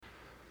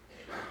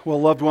Well,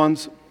 loved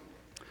ones,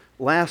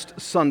 last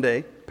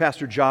Sunday,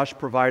 Pastor Josh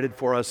provided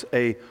for us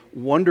a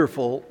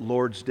wonderful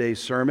Lord's Day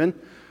sermon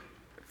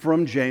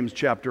from James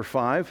chapter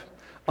 5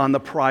 on the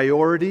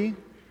priority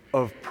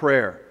of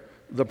prayer.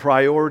 The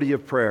priority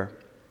of prayer.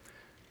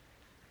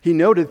 He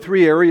noted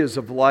three areas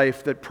of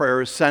life that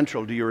prayer is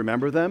central. Do you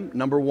remember them?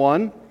 Number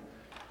one,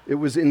 it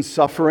was in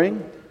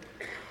suffering.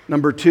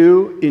 Number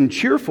two, in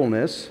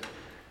cheerfulness.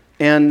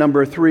 And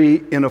number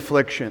three, in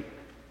affliction.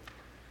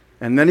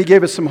 And then he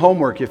gave us some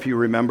homework, if you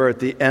remember, at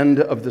the end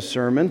of the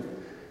sermon.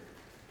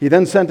 He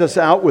then sent us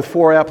out with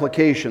 4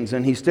 applications,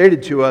 and he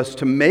stated to us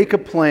to make a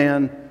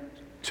plan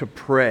to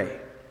pray.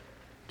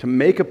 To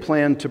make a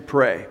plan to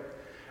pray.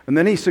 And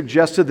then he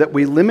suggested that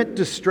we limit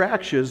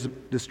distractions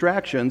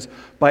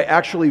by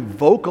actually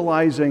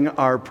vocalizing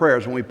our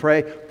prayers. When we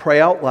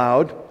pray out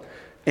loud,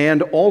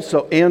 and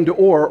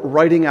or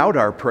writing out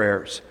our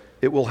prayers.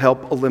 It will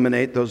help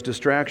eliminate those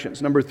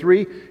distractions. Number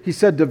 3, he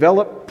said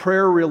develop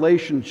prayer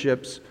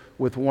relationships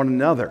with one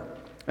another.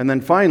 And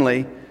then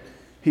finally,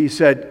 he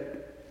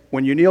said,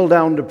 when you kneel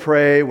down to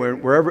pray,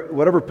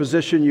 whatever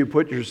position you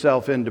put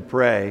yourself in to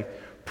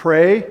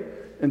pray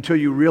until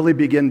you really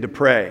begin to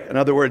pray. In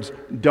other words,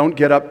 don't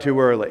get up too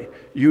early.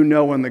 You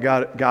know when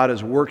God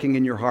is working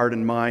in your heart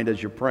and mind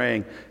as you're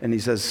praying. And he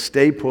says,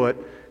 stay put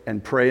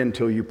and pray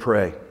until you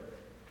pray.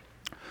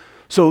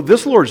 So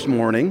this Lord's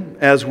morning,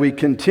 as we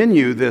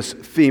continue this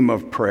theme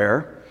of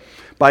prayer,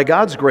 by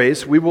God's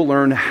grace, we will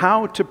learn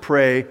how to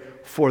pray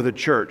for the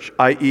church,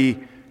 i.e.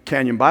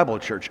 Canyon Bible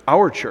Church,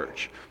 our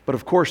church, but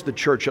of course the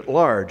church at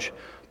large.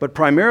 But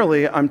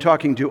primarily, I'm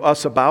talking to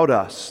us about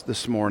us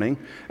this morning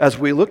as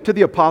we look to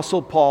the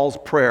Apostle Paul's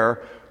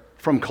prayer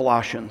from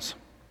Colossians.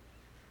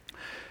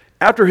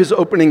 After his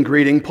opening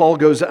greeting, Paul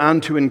goes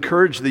on to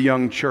encourage the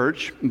young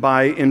church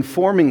by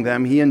informing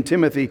them he and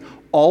Timothy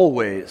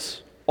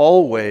always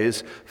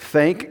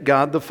thank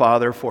God the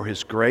Father for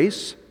His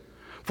grace,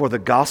 for the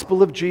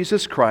gospel of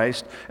Jesus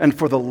Christ, and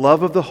for the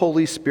love of the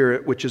Holy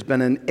Spirit, which has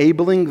been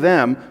enabling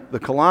them, the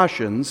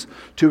Colossians,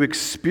 to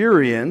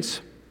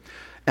experience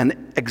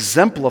and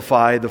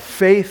exemplify the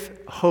faith,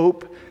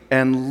 hope,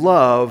 and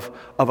love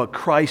of a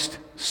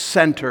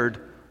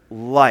Christ-centered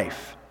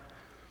life.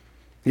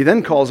 He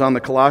then calls on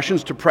the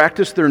Colossians to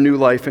practice their new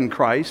life in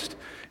Christ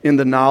in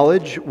the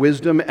knowledge,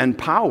 wisdom, and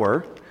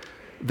power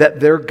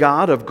that their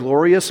God of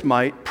glorious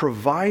might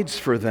provides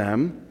for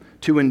them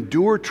to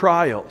endure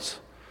trials,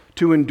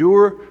 to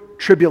endure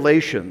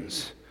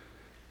tribulations,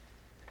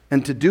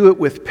 and to do it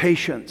with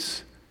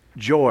patience,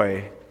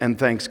 joy, and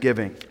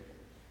thanksgiving.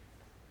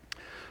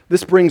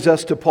 This brings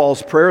us to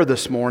Paul's prayer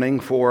this morning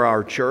for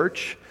our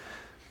church.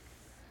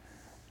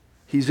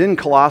 He's in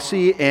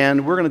Colossae,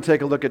 and we're going to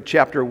take a look at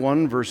chapter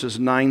 1, verses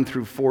 9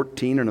 through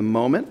 14 in a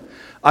moment.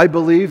 I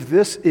believe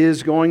this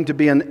is going to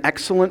be an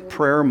excellent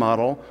prayer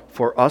model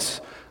for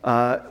us.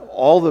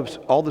 All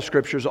the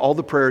scriptures, all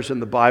the prayers in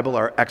the Bible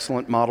are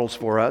excellent models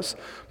for us.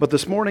 But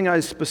this morning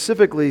I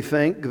specifically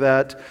think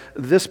that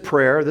this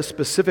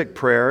specific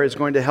prayer, is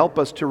going to help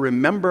us to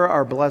remember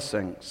our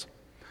blessings,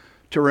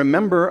 to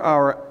remember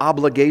our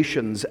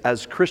obligations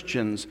as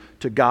Christians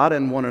to God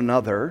and one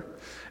another,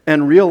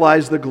 and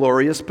realize the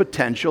glorious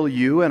potential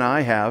you and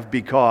I have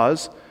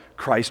because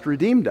Christ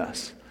redeemed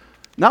us.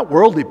 Not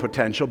worldly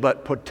potential,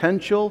 but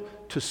potential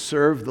to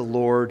serve the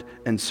Lord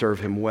and serve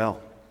Him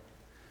well.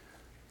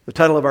 The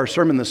title of our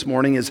sermon this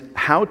morning is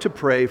How to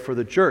Pray for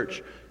the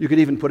Church. You could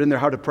even put in there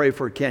how to pray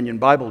for Canyon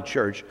Bible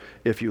Church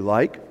if you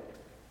like.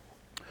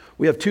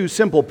 We have 2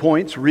 simple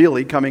points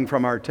really coming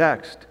from our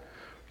text.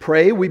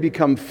 Pray we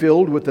become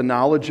filled with the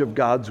knowledge of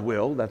God's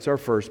will. That's our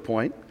first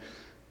point.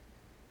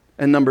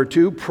 And number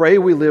 2, pray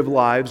we live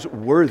lives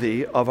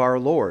worthy of our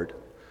Lord.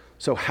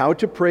 So how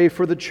to pray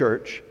for the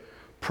church.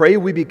 Pray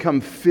we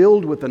become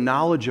filled with the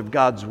knowledge of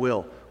God's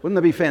will. Wouldn't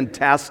that be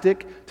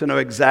fantastic to know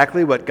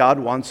exactly what God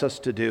wants us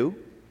to do?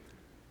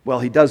 Well,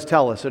 He does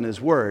tell us in His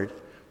Word,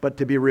 but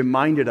to be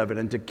reminded of it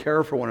and to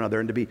care for one another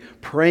and to be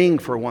praying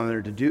for one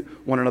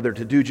another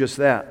to do just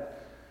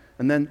that.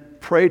 And then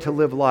pray to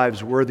live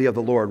lives worthy of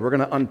the Lord. We're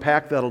going to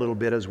unpack that a little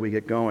bit as we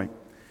get going.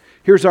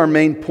 Here's our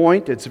main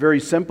point. It's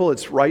very simple.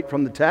 It's right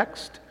from the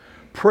text.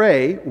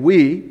 Pray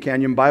we,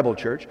 Canyon Bible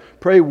Church,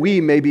 pray we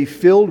may be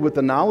filled with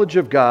the knowledge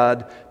of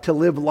God to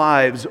live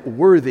lives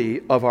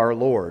worthy of our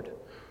Lord.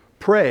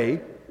 Pray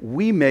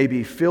we may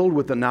be filled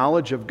with the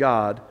knowledge of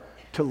God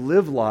to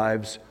live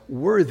lives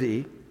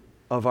worthy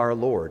of our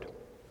Lord.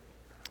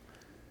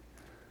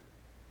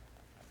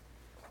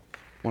 I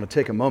want to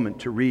take a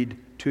moment to read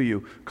to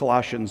you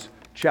Colossians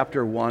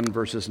chapter 1,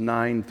 verses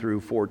 9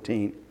 through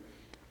 14.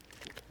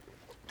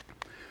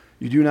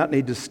 You do not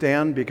need to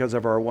stand because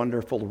of our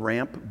wonderful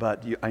ramp,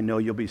 but I know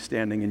you'll be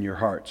standing in your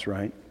hearts,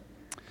 right?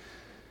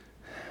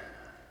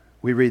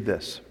 We read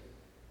this.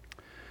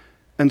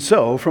 And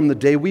so, from the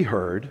day we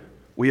heard,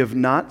 we have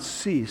not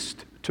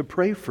ceased to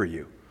pray for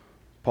you,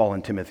 Paul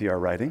and Timothy are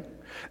writing,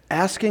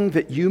 asking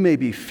that you may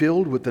be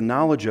filled with the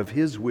knowledge of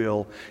His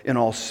will in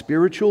all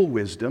spiritual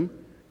wisdom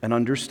and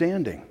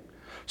understanding,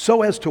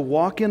 so as to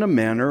walk in a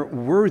manner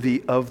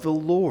worthy of the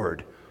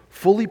Lord,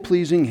 fully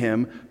pleasing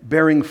Him,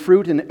 bearing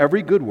fruit in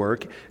every good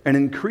work, and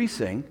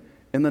increasing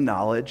in the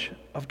knowledge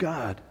of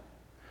God,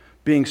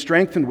 being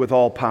strengthened with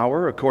all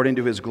power according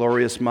to His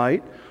glorious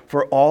might,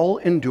 for all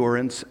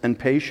endurance and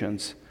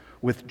patience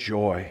with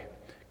joy,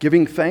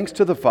 giving thanks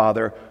to the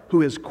Father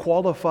who has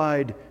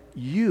qualified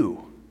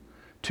you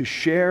to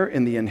share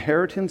in the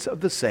inheritance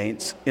of the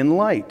saints in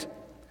light.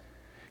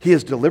 He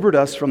has delivered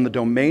us from the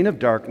domain of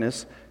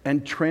darkness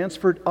and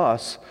transferred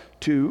us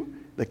to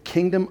the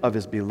kingdom of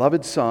His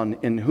beloved Son,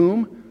 in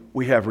whom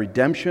we have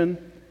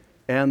redemption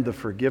and the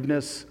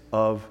forgiveness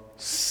of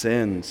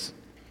sins.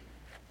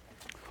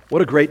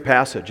 What a great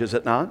passage, is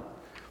it not?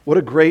 What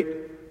a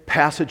great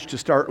passage to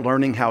start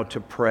learning how to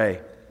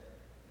pray.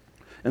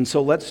 And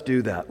so let's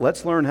do that.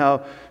 Let's learn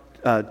how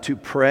to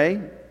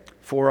pray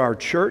for our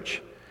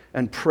church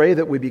and pray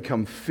that we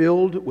become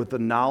filled with the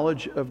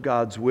knowledge of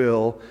God's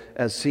will,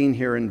 as seen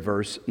here in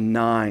verse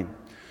 9.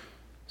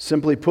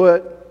 Simply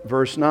put,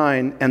 verse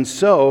 9, and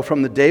so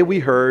from the day we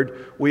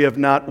heard, we have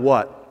not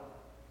what?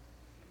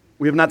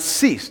 We have not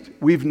ceased.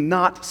 We've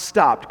not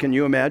stopped. Can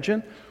you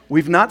imagine?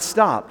 We've not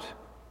stopped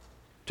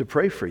to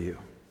pray for you.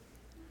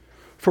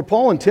 For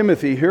Paul and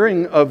Timothy,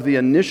 hearing of the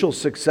initial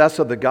success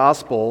of the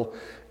gospel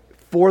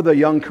for the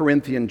young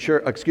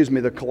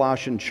the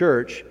Colossian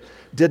church,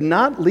 did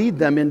not lead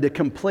them into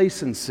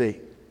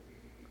complacency,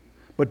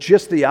 but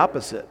just the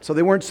opposite. So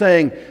they weren't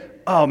saying,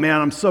 oh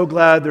man, I'm so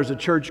glad there's a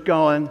church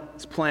going,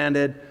 it's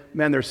planted,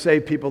 man, there's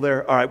saved people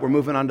there, all right, we're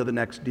moving on to the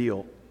next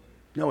deal.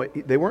 No,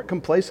 they weren't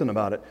complacent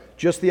about it,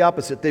 just the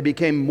opposite. They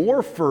became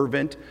more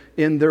fervent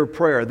in their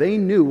prayer. They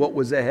knew what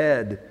was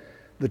ahead,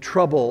 the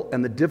trouble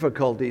and the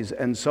difficulties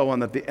and so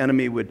on, that the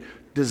enemy would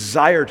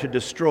desire to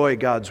destroy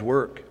God's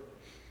work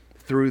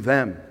through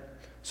them.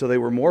 So they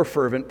were more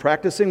fervent,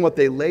 practicing what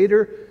they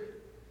later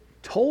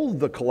told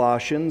the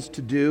Colossians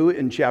to do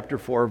in chapter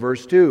 4,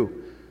 verse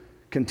 2.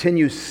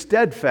 Continue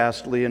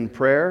steadfastly in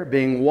prayer,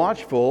 being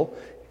watchful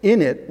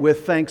in it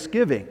with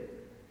thanksgiving.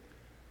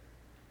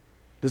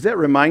 Does that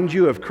remind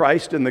you of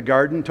Christ in the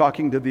garden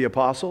talking to the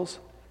apostles?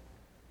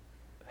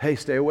 Hey,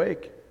 stay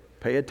awake.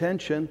 Pay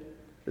attention.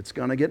 It's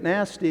going to get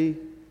nasty,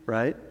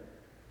 right?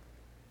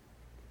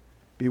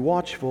 Be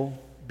watchful.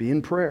 Be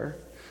in prayer.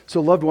 So,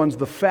 loved ones,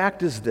 the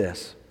fact is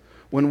this.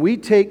 When we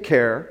take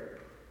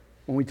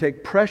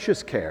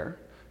precious care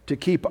to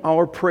keep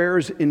our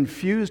prayers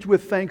infused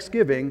with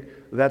thanksgiving,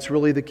 that's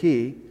really the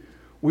key,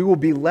 we will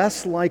be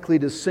less likely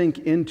to sink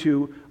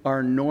into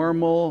our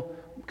normal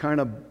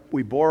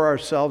we bore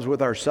ourselves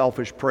with our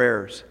selfish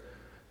prayers,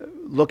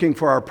 looking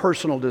for our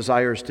personal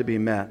desires to be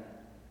met.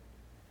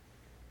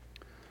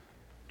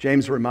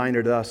 James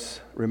reminds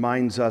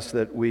us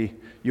that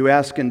you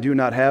ask and do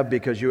not have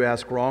because you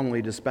ask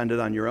wrongly to spend it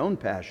on your own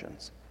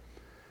passions.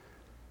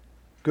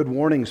 Good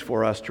warnings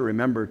for us to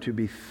remember to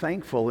be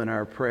thankful in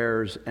our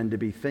prayers and to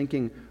be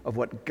thinking of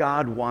what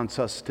God wants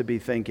us to be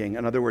thinking.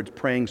 In other words,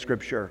 praying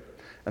Scripture.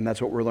 And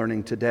that's what we're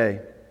learning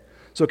today.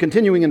 So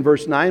continuing in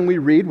verse 9, we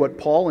read what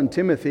Paul and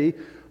Timothy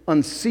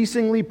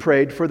unceasingly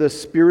prayed for the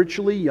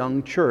spiritually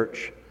young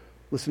church.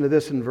 Listen to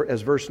this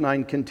as verse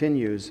 9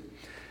 continues.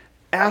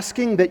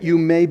 Asking that you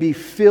may be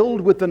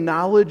filled with the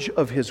knowledge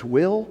of His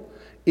will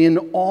in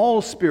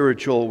all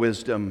spiritual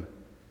wisdom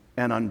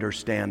and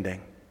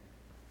understanding.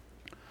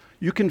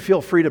 You can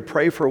feel free to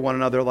pray for one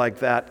another like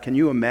that. Can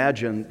you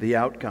imagine the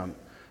outcome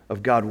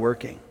of God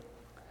working?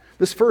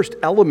 This first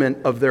element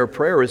of their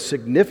prayer is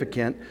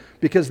significant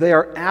because they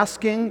are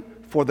asking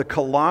for the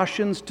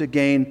Colossians to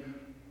gain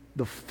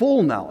the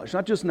full knowledge,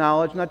 not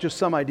just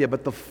some idea,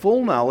 but the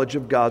full knowledge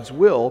of God's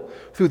will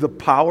through the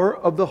power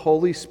of the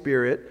Holy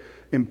Spirit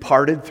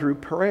imparted through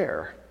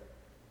prayer.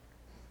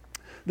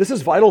 This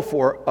is vital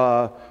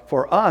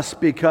for us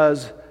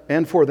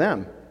and for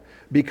them,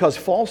 because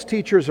false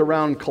teachers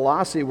around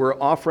Colossae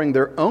were offering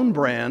their own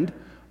brand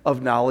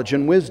of knowledge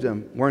and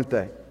wisdom, weren't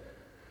they?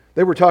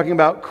 They were talking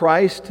about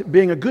Christ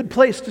being a good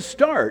place to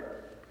start,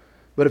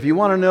 but if you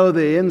want to know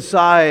the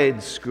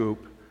inside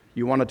scoop,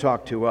 you want to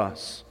talk to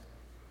us.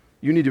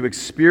 You need to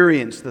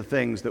experience the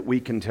things that we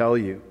can tell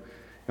you,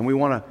 and we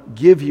want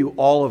to give you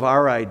all of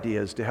our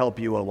ideas to help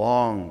you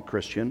along,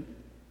 Christian.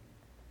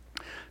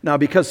 Now,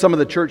 because some of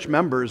the church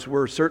members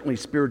were certainly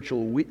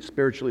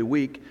spiritually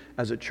weak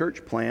as a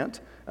church plant,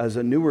 as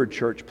a newer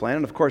church plant,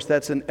 and of course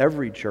that's in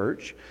every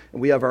church,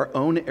 and we have our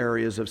own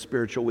areas of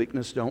spiritual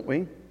weakness, don't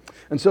we?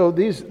 And so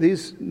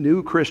these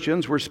new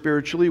Christians were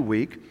spiritually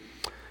weak,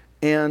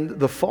 and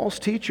the false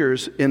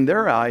teachers, in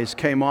their eyes,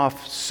 came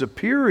off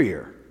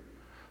superior.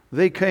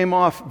 They came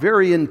off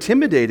very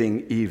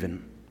intimidating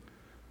even,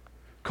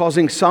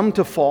 causing some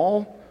to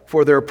fall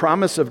for their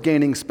promise of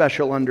gaining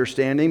special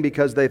understanding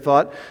because they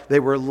thought they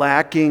were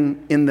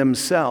lacking in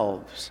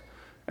themselves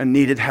and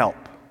needed help.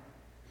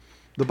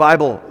 The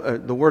Bible,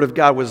 the Word of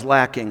God was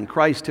lacking,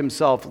 Christ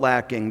Himself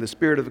lacking, the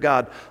Spirit of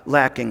God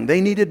lacking.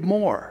 They needed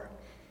more.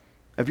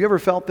 Have you ever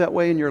felt that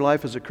way in your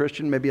life as a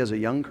Christian, maybe as a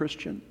young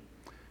Christian?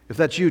 If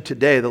that's you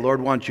today, the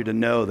Lord wants you to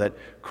know that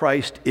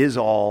Christ is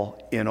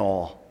all in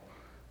all.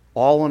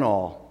 All in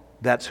all,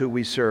 that's who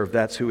we serve.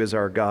 That's who is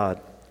our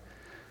God.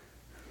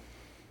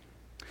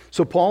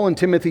 So Paul and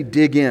Timothy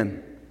dig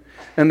in,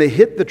 and they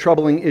hit the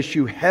troubling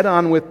issue head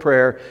on with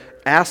prayer,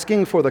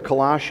 asking for the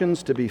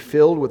Colossians to be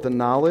filled with the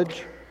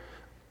knowledge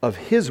of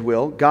His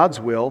will, God's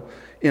will,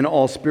 in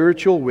all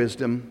spiritual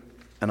wisdom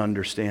and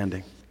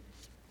understanding.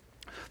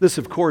 This,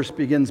 of course,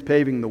 begins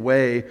paving the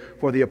way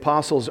for the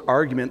apostles'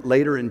 argument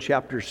later in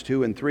chapters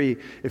 2 and 3.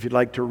 If you'd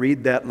like to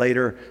read that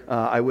later,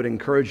 I would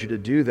encourage you to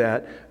do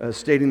that,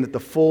 stating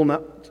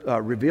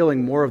that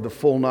revealing more of the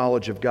full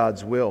knowledge of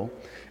God's will.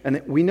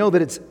 And we know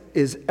that it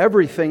is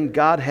everything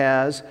God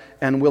has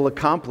and will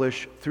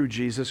accomplish through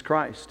Jesus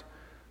Christ.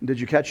 Did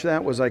you catch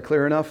that? Was I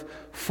clear enough?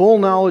 Full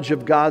knowledge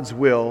of God's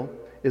will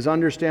is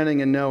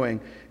understanding and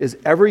knowing, is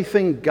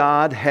everything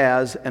God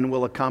has and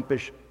will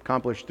accomplish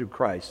through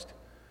Christ.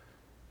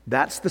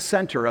 That's the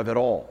center of it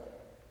all.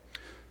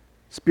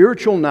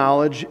 Spiritual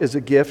knowledge is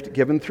a gift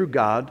given through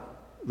God,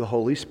 the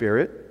Holy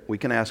Spirit. We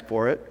can ask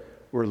for it.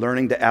 We're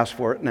learning to ask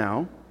for it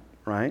now,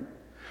 right?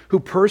 Who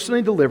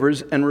personally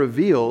delivers and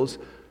reveals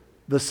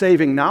the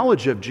saving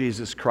knowledge of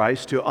Jesus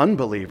Christ to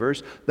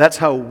unbelievers. That's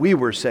how we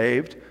were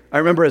saved. I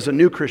remember as a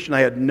new Christian,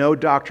 I had no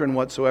doctrine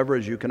whatsoever,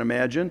 as you can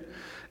imagine.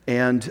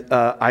 And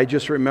I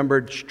just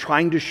remembered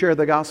trying to share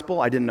the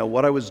gospel. I didn't know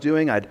what I was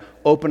doing. I'd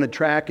open a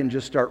track and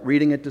just start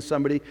reading it to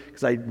somebody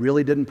because I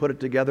really didn't put it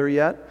together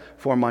yet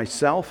for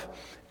myself.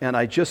 And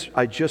I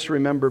just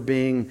remember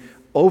being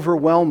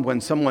overwhelmed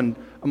when someone,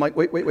 I'm like,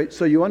 wait.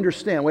 So you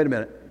understand, wait a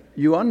minute.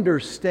 You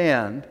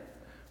understand,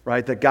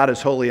 right, that God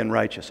is holy and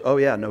righteous. Oh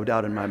yeah, no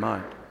doubt in my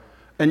mind.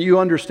 And you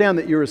understand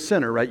that you're a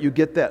sinner, right? You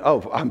get that.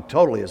 Oh, I'm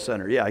totally a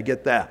sinner. Yeah, I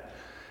get that.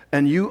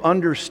 And you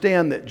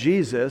understand that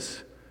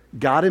Jesus,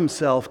 God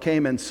Himself,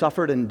 came and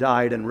suffered and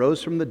died and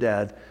rose from the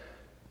dead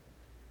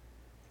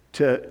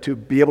to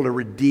be able to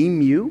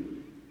redeem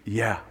you?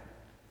 Yeah,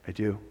 I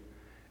do.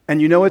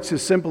 And you know it's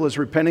as simple as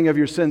repenting of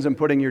your sins and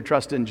putting your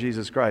trust in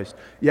Jesus Christ.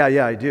 Yeah,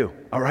 I do.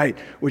 All right,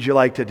 would you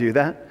like to do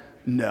that?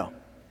 No.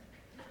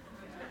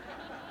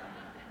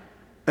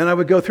 And I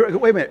would go through,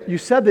 wait a minute, you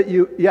said that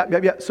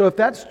yeah. So if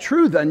that's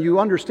true, then you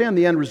understand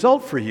the end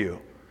result for you.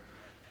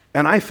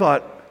 And I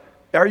thought,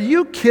 are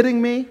you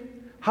kidding me?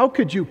 How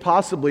could you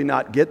possibly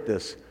not get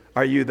this?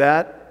 Are you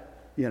that,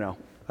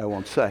 I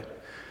won't say,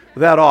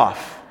 that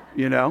off,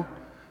 And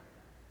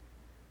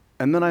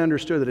then I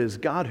understood that it is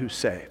God who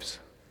saves.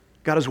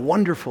 God is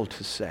wonderful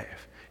to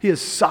save. He is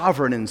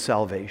sovereign in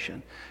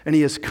salvation, and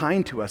He is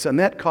kind to us. And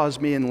that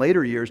caused me in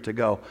later years to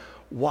go,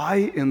 why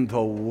in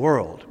the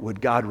world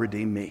would God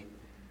redeem me?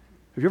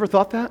 Have you ever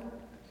thought that?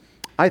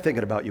 I think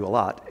it about you a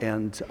lot,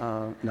 and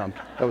no,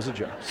 that was a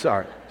joke.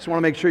 Sorry. Just want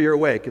to make sure you're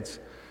awake. It's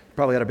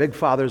probably had a big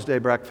Father's Day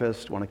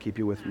breakfast. Want to keep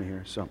you with me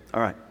here. So,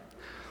 all right.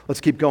 Let's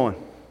keep going.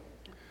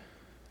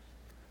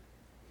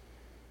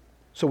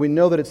 So we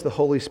know that it's the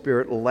Holy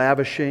Spirit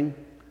lavishing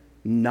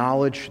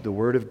knowledge, the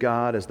Word of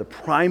God, as the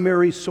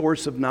primary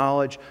source of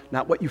knowledge,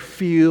 not what you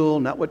feel,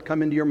 not what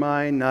come into your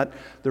mind, not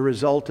the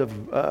result of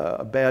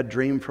a bad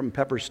dream from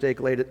pepper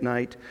steak late at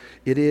night.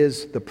 It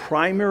is the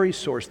primary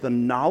source, the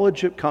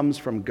knowledge that comes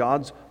from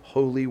God's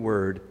holy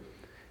Word.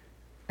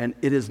 And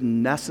it is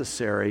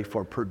necessary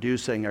for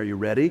producing, are you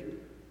ready?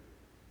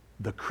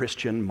 The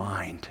Christian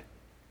mind.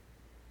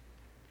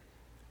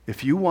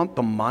 If you want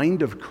the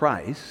mind of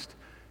Christ,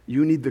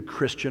 you need the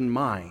Christian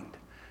mind.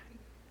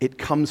 It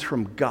comes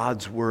from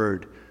God's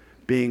Word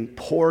being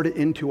poured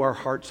into our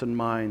hearts and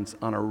minds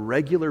on a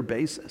regular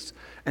basis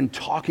and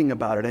talking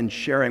about it and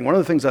sharing. One of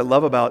the things I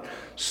love about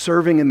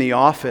serving in the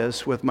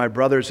office with my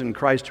brothers in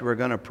Christ who are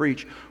going to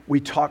preach, we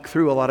talk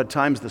through a lot of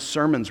times the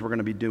sermons we're going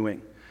to be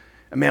doing.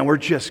 And man, we're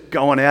just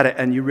going at it,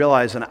 and you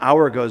realize an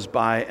hour goes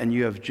by and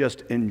you have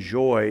just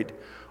enjoyed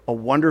a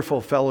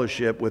wonderful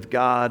fellowship with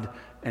God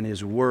and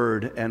His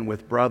Word and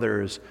with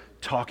brothers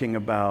talking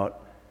about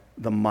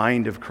the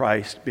mind of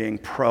Christ being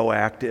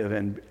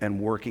proactive and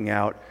working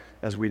out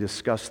as we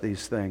discuss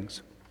these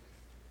things.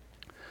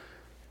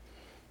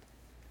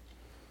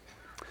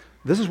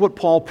 This is what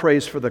Paul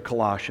prays for the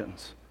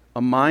Colossians: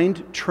 a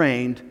mind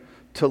trained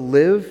to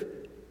live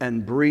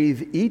and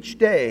breathe each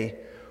day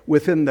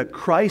within the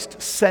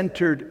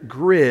Christ-centered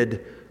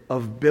grid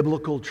of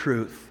biblical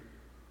truth,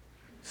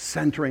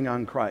 centering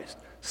on Christ.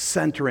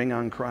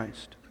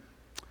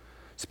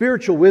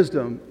 Spiritual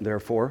wisdom,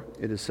 therefore,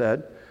 it is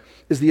said,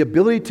 is the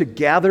ability to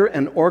gather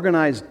and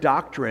organize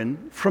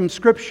doctrine from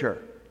Scripture.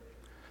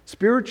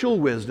 Spiritual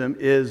wisdom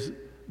is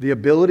the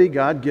ability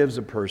God gives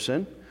a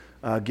person,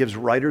 gives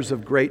writers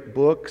of great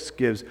books,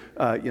 gives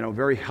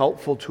very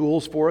helpful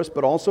tools for us,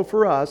 but also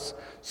for us.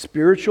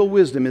 Spiritual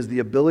wisdom is the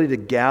ability to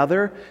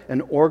gather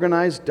and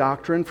organize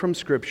doctrine from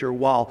Scripture,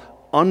 while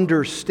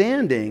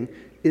understanding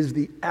is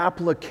the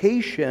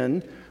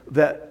application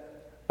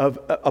of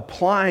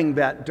applying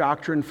that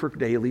doctrine for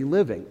daily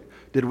living.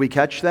 Did we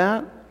catch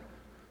that?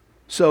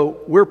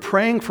 So we're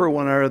praying for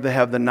one another to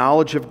have the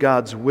knowledge of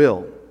God's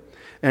will,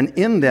 and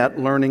in that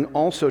learning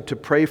also to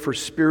pray for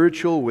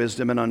spiritual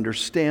wisdom and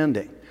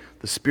understanding.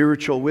 The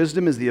spiritual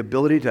wisdom is the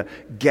ability to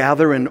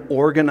gather and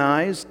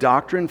organize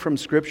doctrine from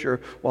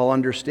Scripture, while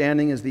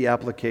understanding is the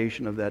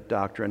application of that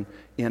doctrine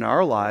in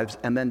our lives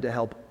and then to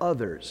help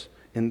others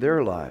in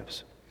their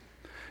lives.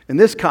 In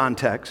this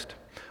context,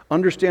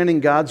 understanding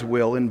God's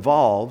will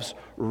involves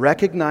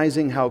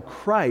recognizing how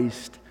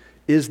Christ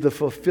is the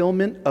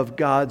fulfillment of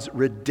God's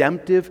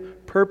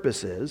redemptive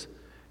purposes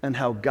and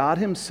how God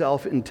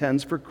himself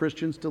intends for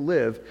Christians to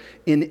live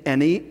in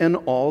any and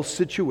all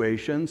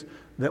situations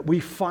that we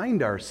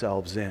find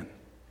ourselves in.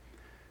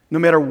 No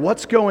matter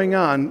what's going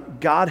on,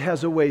 God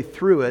has a way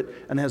through it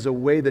and has a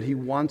way that he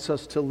wants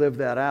us to live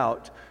that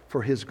out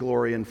for his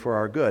glory and for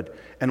our good.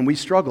 And we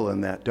struggle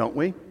in that, don't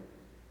we?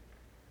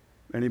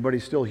 Anybody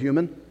still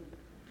human?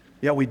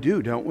 Yeah, we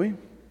do, don't we?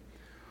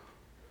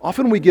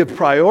 Often we give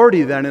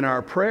priority then in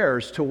our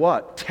prayers to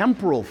what?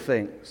 Temporal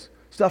things,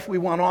 stuff we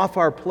want off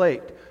our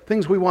plate,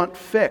 things we want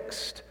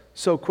fixed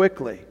so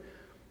quickly.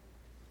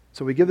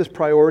 So we give this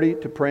priority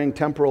to praying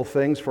temporal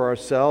things for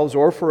ourselves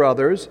or for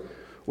others.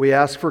 We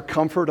ask for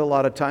comfort a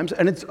lot of times,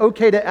 and it's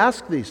okay to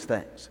ask these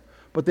things,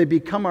 but they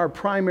become our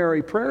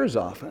primary prayers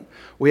often.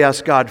 We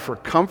ask God for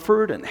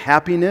comfort and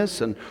happiness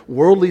and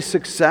worldly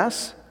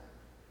success,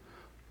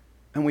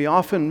 and we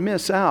often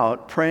miss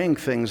out praying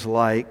things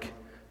like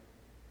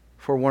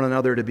for one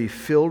another to be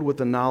filled with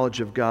the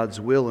knowledge of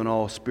God's will and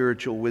all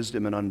spiritual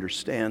wisdom and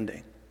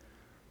understanding.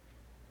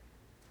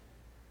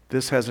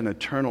 This has an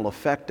eternal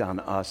effect on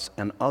us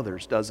and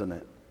others, doesn't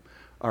it?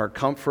 Our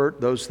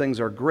comfort, those things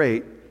are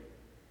great,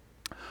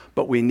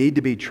 but we need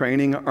to be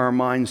training our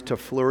minds to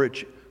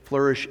flourish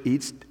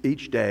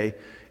each day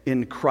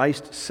in the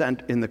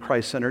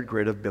Christ-centered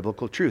grid of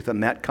biblical truth.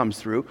 And that comes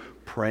through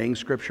praying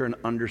Scripture and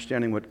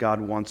understanding what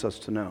God wants us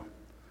to know.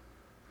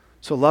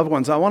 So, loved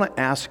ones, I want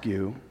to ask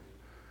you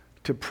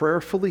to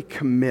prayerfully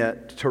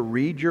commit to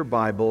read your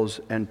Bibles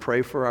and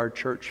pray for our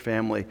church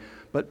family.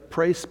 But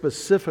pray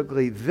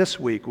specifically this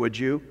week, would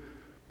you?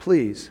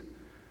 Please,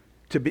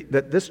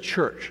 that this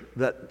church,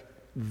 that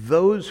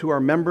those who are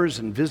members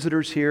and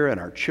visitors here and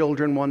our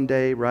children one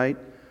day, right?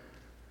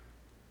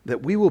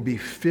 That we will be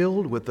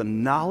filled with the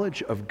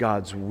knowledge of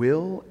God's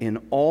will in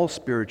all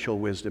spiritual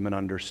wisdom and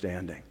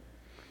understanding.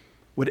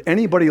 Would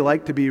anybody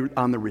like to be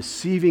on the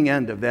receiving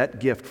end of that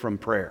gift from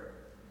prayer?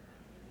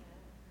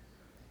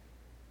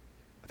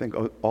 I think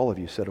all of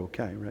you said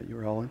okay, right? You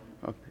were all in?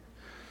 Okay.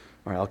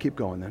 All right, I'll keep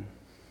going then.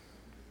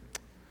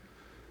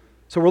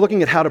 So we're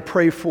looking at how to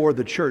pray for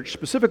the church,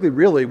 specifically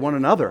really one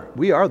another.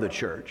 We are the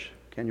church.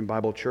 Canyon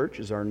Bible Church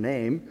is our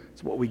name.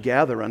 It's what we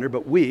gather under,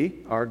 but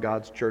we are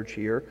God's church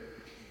here.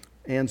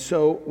 And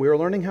so we're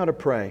learning how to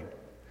pray.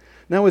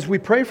 Now, as we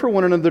pray for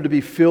one another to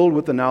be filled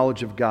with the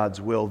knowledge of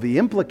God's will, the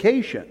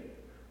implication,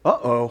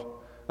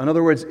 in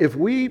other words, if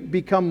we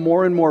become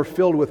more and more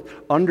filled with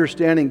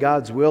understanding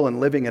God's will and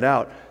living it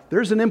out,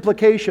 there's an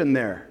implication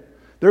there.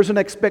 There's an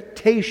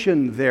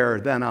expectation there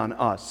then on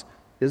us.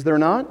 Is there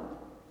not?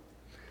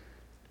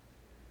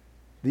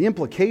 The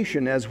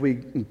implication as we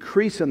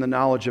increase in the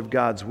knowledge of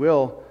God's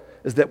will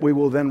is that we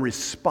will then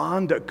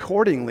respond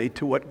accordingly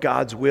to what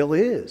God's will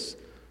is.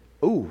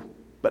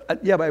 But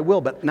I will,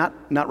 but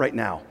not right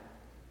now.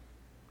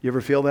 You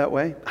ever feel that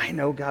way? I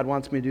know God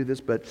wants me to do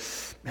this, but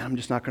man, I'm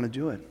just not going to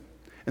do it.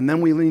 And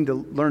then we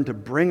learn to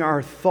bring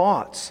our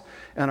thoughts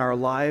and our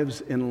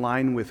lives in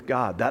line with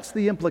God. That's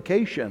the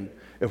implication.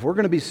 If we're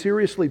going to be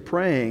seriously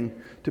praying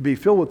to be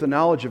filled with the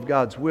knowledge of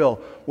God's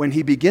will, when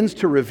He begins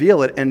to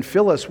reveal it and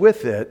fill us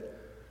with it,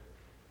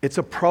 it's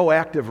a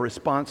proactive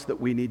response that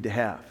we need to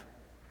have.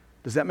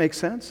 Does that make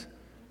sense?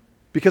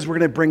 Because we're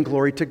going to bring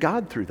glory to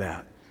God through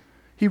that.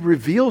 He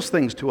reveals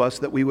things to us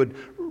that we would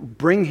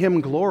bring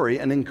Him glory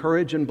and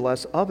encourage and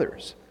bless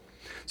others.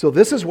 So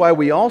this is why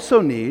we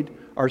also need,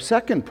 our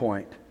second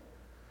point,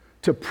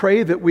 to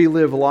pray that we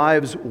live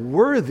lives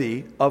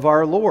worthy of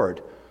our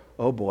Lord.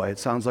 Oh boy, it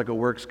sounds like a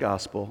works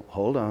gospel.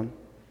 Hold on.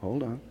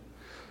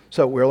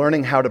 So we're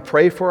learning how to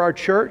pray for our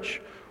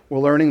church. We're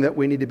learning that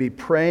we need to be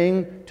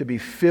praying to be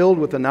filled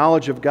with the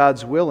knowledge of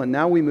God's will. And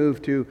now we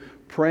move to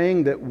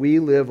praying that we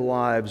live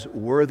lives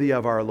worthy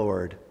of our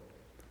Lord.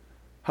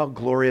 How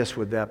glorious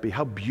would that be?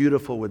 How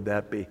beautiful would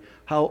that be?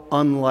 How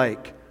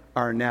unlike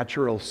our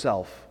natural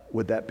self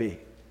would that be?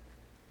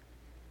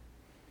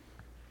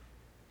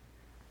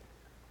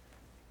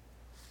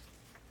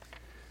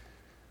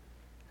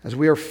 As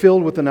we are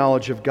filled with the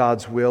knowledge of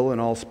God's will and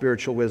all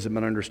spiritual wisdom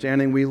and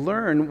understanding, we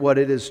learn what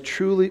is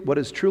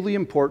truly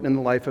important in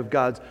the life of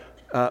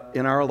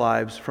in our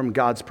lives from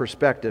God's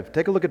perspective.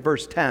 Take a look at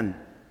verse 10.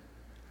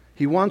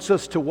 He wants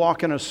us to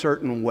walk in a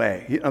certain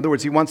way. In other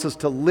words, He wants us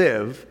to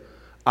live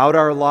out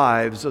our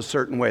lives a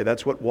certain way.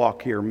 That's what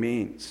walk here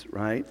means,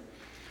 right?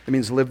 It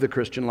means live the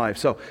Christian life.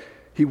 So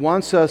He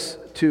wants us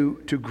to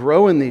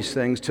grow in these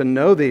things, to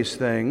know these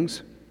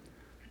things,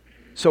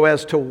 so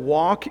as to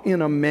walk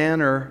in a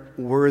manner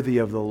worthy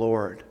of the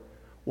Lord.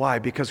 Why?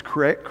 Because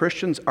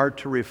Christians are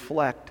to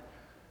reflect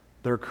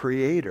their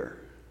Creator,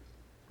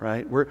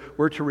 right?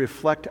 We're to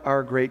reflect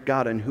our great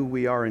God and who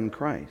we are in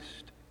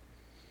Christ.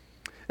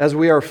 As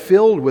we are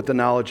filled with the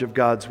knowledge of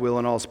God's will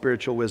and all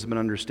spiritual wisdom and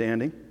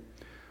understanding,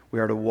 we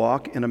are to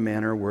walk in a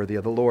manner worthy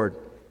of the Lord.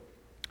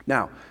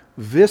 Now,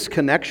 this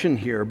connection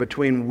here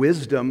between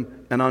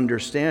wisdom and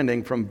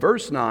understanding from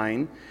verse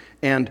 9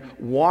 And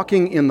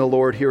walking in the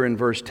Lord here in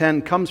verse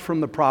 10 comes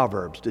from the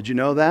Proverbs. Did you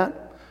know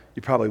that?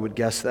 You probably would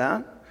guess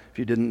that if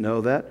you didn't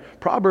know that.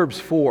 Proverbs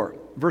 4,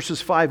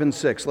 verses 5 and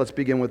 6. Let's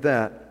begin with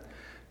that.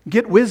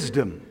 Get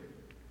wisdom.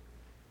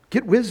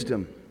 Get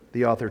wisdom,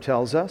 the author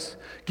tells us.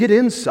 Get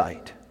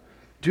insight.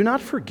 Do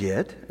not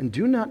forget and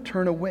do not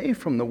turn away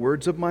from the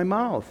words of my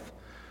mouth.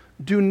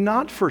 Do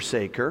not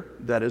forsake her,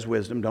 that is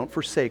wisdom, don't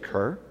forsake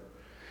her,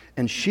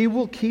 and she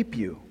will keep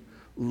you.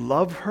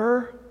 Love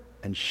her,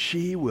 and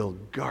she will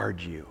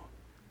guard you.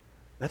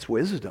 That's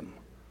wisdom.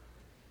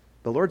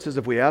 The Lord says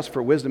if we ask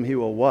for wisdom, He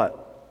will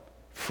what?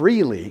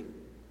 Freely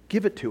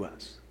give it to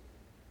us.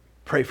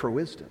 Pray for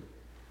wisdom.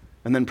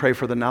 And then pray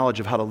for the knowledge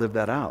of how to live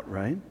that out,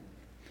 right?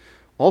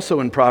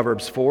 Also in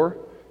Proverbs 4,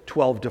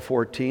 12 to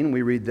 14,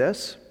 we read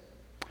this.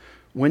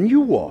 When you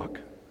walk,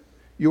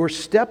 your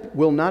step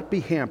will not be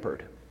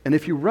hampered, and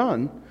if you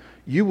run,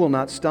 you will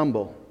not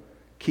stumble.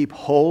 Keep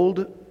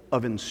hold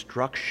of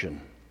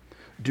instruction.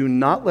 Do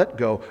not let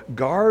go.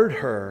 Guard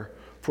her,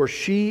 for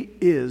she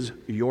is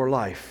your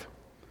life.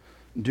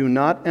 Do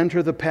not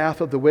enter the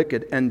path of the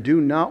wicked, and do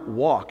not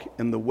walk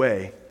in the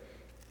way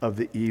of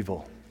the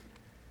evil.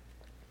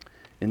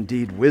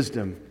 Indeed,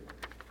 wisdom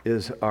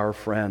is our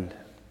friend.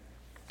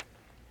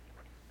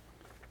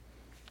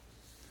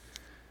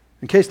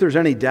 In case there's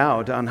any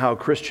doubt on how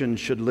Christians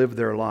should live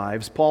their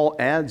lives, Paul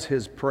adds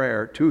his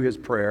prayer to his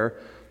prayer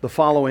the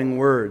following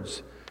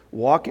words.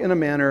 Walk in a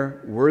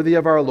manner worthy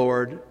of our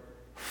Lord,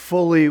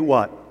 fully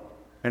what?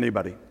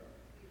 Anybody?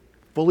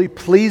 Fully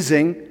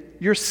pleasing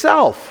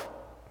yourself.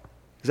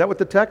 Is that what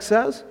the text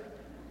says?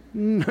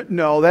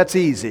 No, that's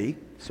easy,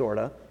 sort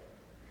of.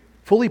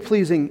 Fully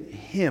pleasing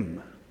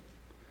Him.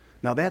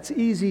 Now that's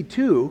easy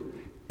too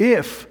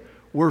if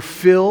we're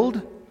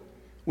filled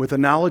with a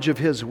knowledge of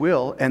His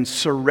will and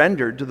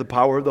surrendered to the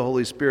power of the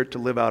Holy Spirit to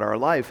live out our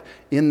life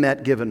in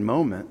that given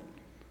moment.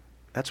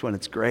 That's when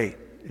it's great.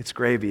 It's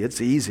gravy.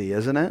 It's easy,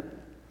 isn't it?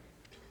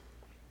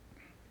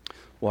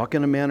 Walk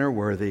in a manner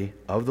worthy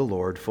of the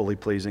Lord, fully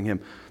pleasing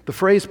Him. The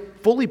phrase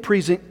fully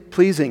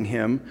pleasing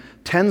Him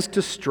tends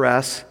to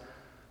stress,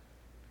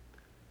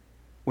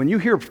 when you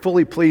hear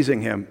fully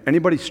pleasing Him,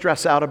 anybody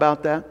stress out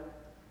about that?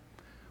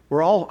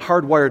 We're all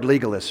hardwired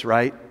legalists,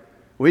 right?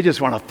 We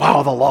just want to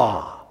follow the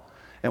law.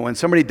 And when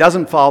somebody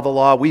doesn't follow the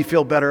law, we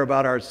feel better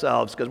about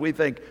ourselves because we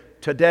think,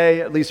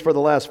 today, at least for the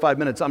last 5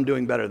 minutes, I'm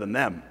doing better than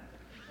them.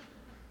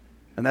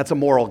 And that's a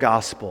moral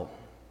gospel,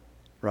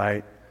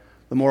 right?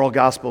 The moral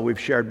gospel we've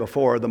shared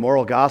before. The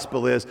moral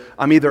gospel is,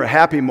 I'm either a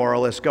happy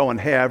moralist going,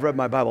 hey, I've read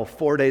my Bible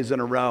 4 days in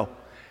a row.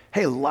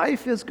 Hey,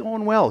 life is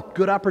going well.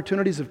 Good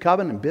opportunities of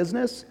covenant and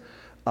business.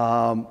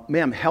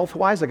 Man,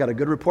 health-wise, I got a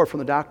good report from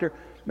the doctor.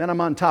 Man,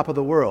 I'm on top of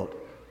the world.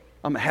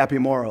 I'm a happy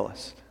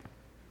moralist.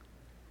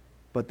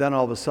 But then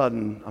all of a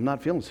sudden, I'm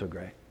not feeling so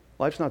great.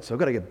 Life's not so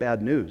good. I get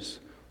bad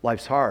news.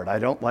 Life's hard. I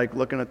don't like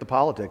looking at the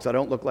politics. I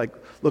don't like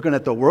looking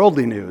at the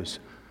worldly news.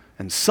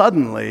 And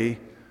suddenly,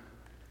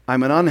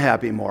 I'm an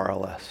unhappy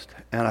moralist.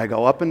 And I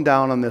go up and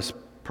down on this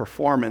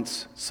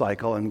performance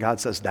cycle, and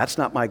God says, that's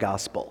not my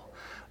gospel.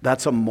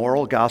 That's a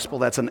moral gospel.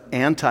 That's an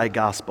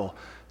anti-gospel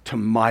to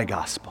my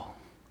gospel.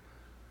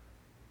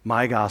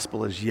 My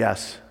gospel is,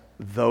 yes,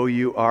 though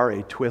you are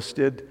a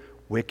twisted,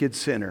 wicked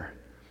sinner,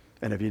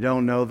 and if you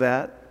don't know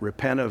that,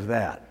 repent of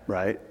that,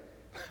 right?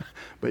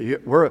 But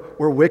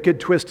we're wicked,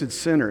 twisted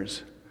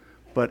sinners.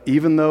 But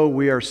even though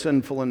we are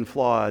sinful and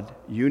flawed,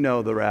 you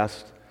know the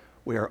rest,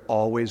 we are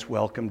always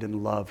welcomed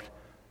and loved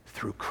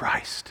through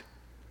Christ.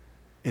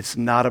 It's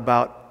not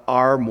about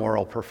our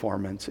moral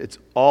performance. It's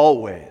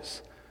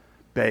always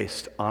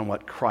based on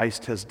what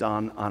Christ has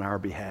done on our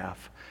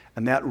behalf.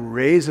 And that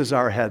raises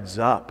our heads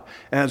up.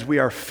 And as we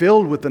are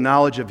filled with the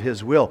knowledge of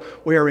His will,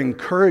 we are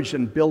encouraged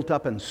and built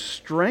up and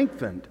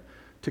strengthened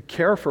to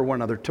care for one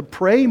another, to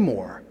pray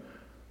more.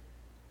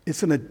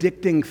 It's an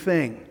addicting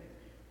thing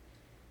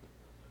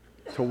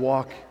to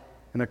walk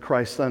in a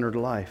Christ-centered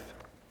life.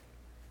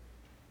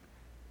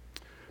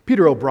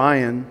 Peter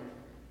O'Brien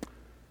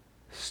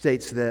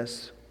states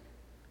this.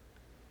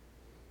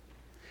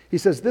 He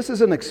says, this is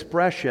an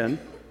expression,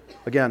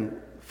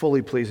 again,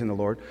 fully pleasing the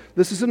Lord.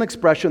 This is an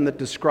expression that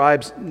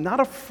describes not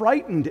a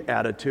frightened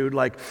attitude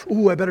like,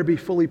 ooh, I better be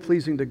fully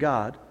pleasing to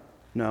God.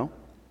 No.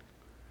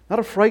 Not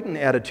a frightened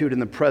attitude in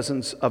the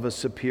presence of a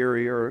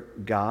superior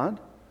God,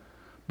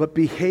 but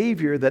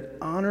behavior that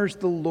honors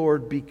the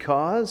Lord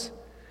because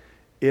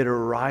it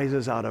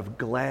arises out of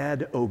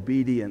glad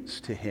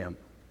obedience to Him.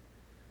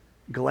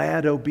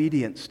 Glad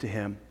obedience to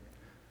Him.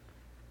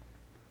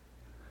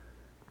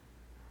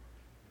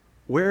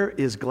 Where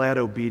is glad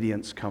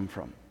obedience come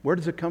from? Where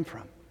does it come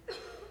from?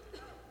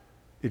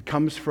 It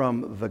comes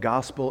from the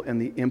gospel and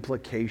the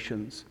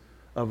implications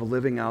of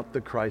living out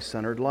the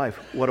Christ-centered life.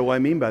 What do I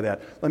mean by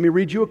that? Let me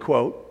read you a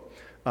quote.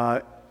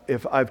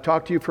 If I've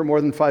talked to you for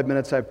more than 5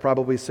 minutes, I've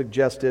probably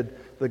suggested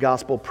the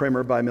Gospel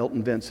Primer by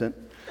Milton Vincent.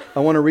 I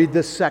want to read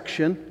this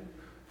section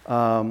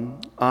on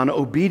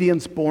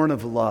obedience born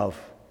of love.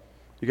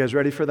 You guys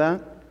ready for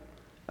that?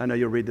 I know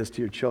you'll read this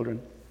to your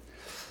children.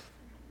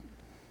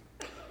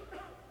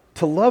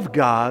 To love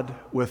God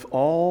with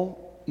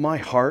all my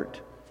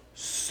heart,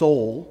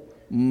 soul,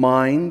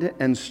 mind,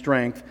 and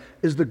strength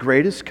is the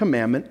greatest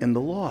commandment in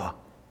the law.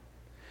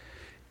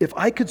 If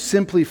I could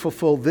simply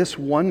fulfill this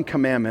one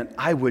commandment,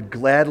 I would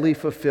gladly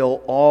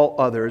fulfill all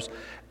others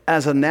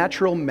as a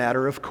natural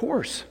matter of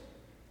course.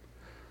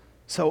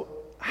 So,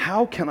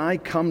 how can I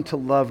come to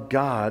love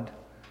God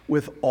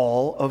with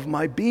all of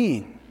my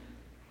being?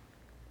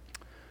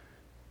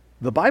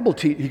 The Bible,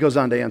 he goes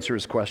on to answer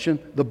his question.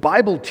 The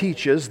Bible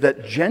teaches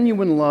that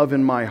genuine love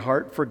in my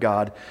heart for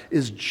God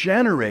is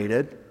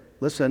generated,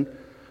 listen,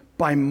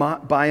 by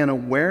an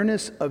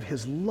awareness of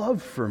his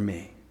love for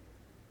me.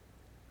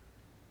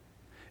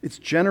 It's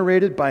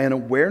generated by an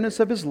awareness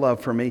of his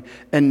love for me,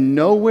 and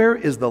nowhere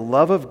is the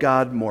love of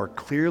God more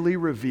clearly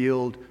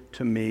revealed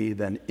to me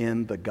than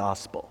in the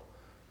gospel.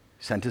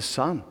 He sent his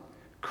son,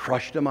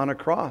 crushed him on a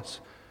cross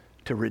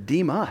to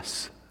redeem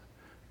us,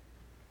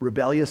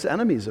 rebellious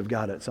enemies of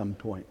God at some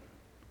point.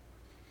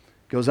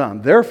 Goes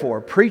on, therefore,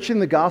 preaching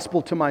the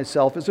gospel to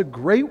myself is a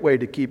great way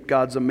to keep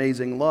God's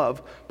amazing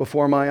love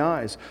before my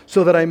eyes,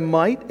 so that I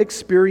might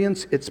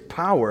experience its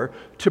power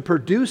to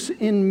produce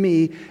in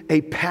me a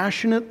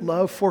passionate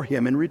love for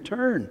him in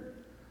return.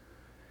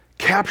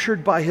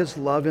 Captured by his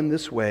love in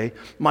this way,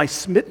 my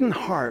smitten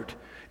heart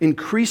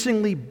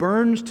increasingly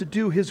burns to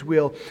do his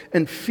will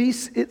and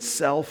feasts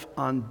itself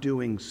on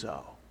doing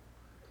so.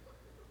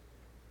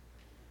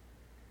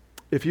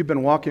 If you've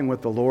been walking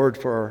with the Lord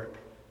for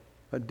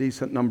a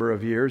decent number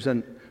of years,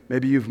 and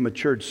maybe you've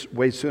matured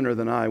way sooner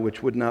than I,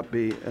 which would not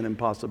be an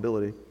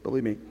impossibility,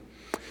 believe me.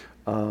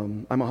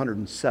 I'm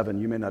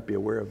 107, you may not be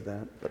aware of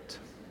that, but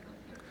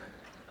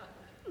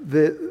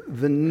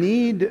the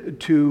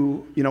need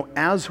to,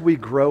 as we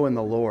grow in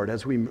the Lord,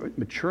 as we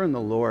mature in the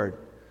Lord,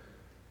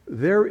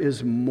 there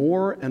is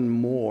more and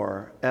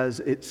more, as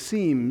it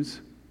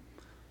seems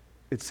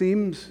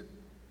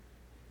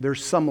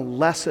there's some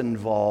less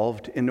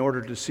involved in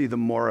order to see the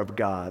more of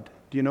God.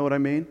 Do you know what I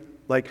mean?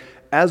 Like,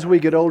 as we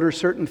get older,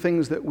 certain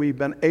things that we've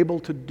been able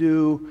to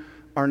do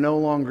are no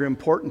longer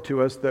important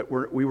to us that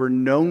we were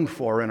known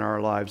for in our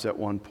lives at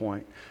one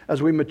point.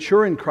 As we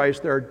mature in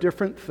Christ, there are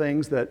different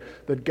things that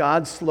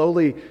God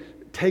slowly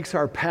takes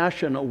our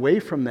passion away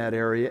from that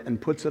area and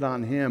puts it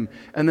on him.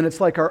 And then it's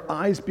like our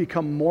eyes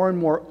become more and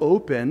more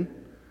open,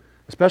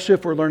 especially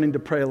if we're learning to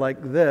pray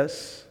like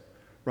this,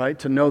 right?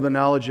 To know the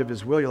knowledge of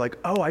his will. You're like,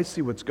 oh, I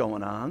see what's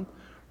going on,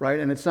 right?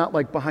 And it's not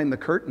like behind the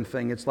curtain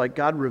thing. It's like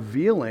God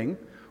revealing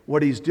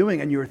what he's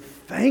doing, and you're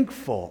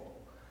thankful,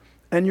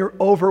 and you're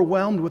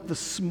overwhelmed with the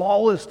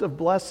smallest of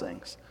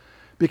blessings,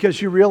 because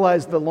you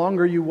realize the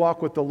longer you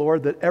walk with the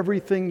Lord that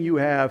everything you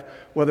have,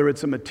 whether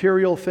it's a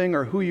material thing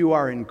or who you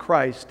are in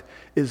Christ,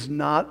 is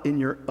not in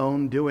your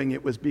own doing.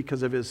 It was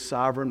because of his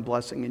sovereign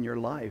blessing in your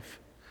life.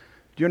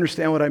 Do you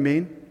understand what I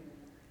mean?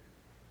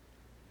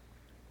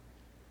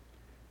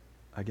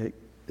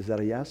 Is that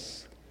a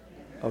yes?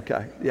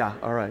 Okay, yeah,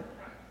 all right.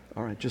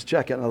 All right, just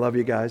check it. I love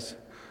you guys.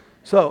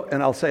 So,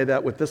 and I'll say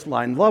that with this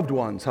line, loved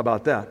ones, how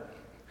about that?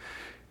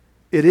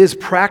 It is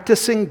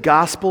practicing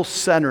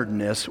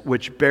gospel-centeredness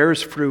which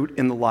bears fruit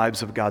in the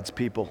lives of God's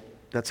people.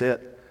 That's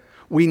it.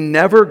 We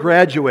never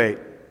graduate.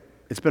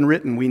 It's been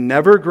written, we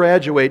never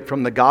graduate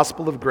from the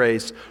gospel of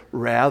grace.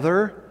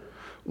 Rather,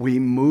 we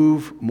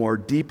move more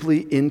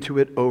deeply into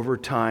it over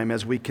time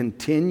as we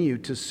continue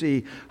to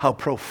see how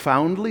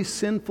profoundly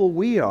sinful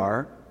we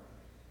are,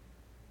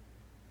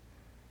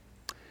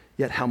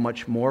 yet how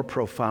much more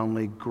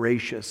profoundly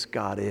gracious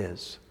God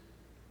is.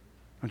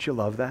 Don't you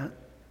love that?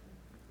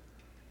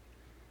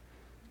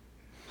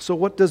 So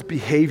what does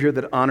behavior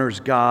that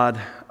honors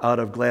God out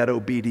of glad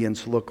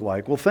obedience look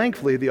like? Well,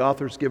 thankfully, the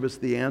authors give us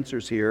the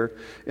answers here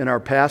in our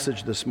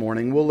passage this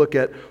morning. We'll look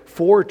at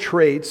 4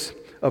 traits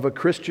of a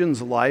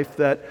Christian's life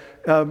that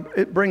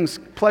it brings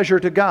pleasure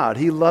to God.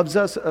 He loves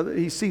us.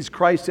 He sees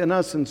Christ in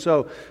us, and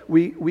so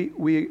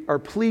we are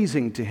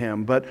pleasing to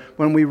him. But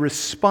when we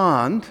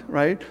respond,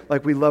 right,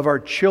 like we love our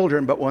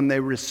children, but when they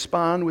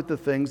respond with the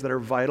things that are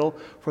vital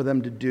for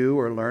them to do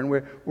or learn,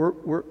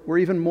 we're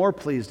even more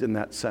pleased in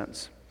that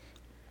sense.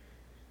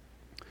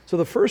 So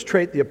the first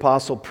trait the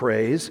apostle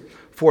prays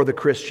for the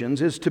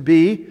Christians is to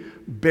be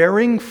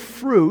bearing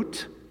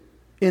fruit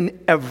in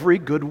every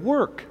good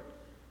work.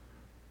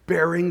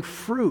 Bearing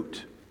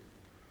fruit.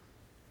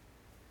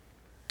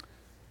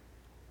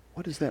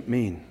 What does that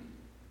mean?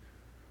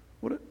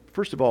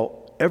 First of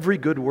all, every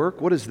good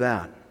work, what is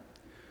that?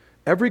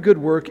 Every good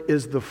work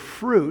is the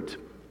fruit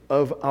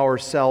of our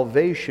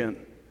salvation.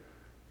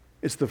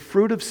 It's the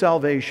fruit of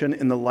salvation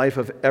in the life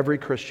of every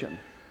Christian,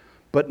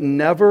 but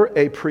never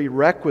a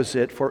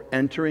prerequisite for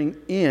entering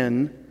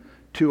in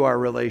to our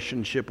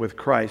relationship with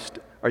Christ.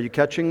 Are you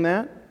catching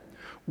that?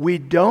 We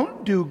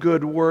don't do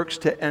good works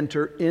to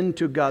enter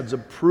into God's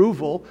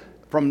approval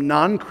from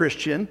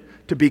non-Christian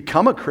to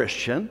become a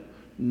Christian.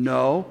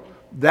 No,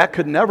 that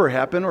could never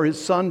happen, or his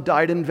son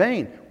died in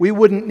vain. We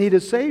wouldn't need a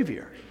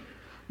Savior.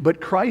 But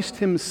Christ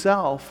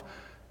himself,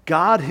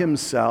 God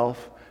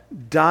himself,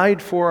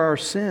 died for our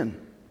sin.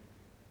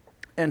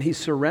 And he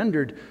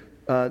surrendered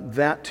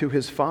that to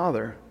his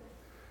Father.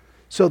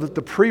 So that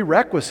the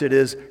prerequisite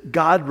is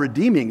God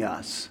redeeming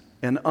us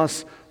and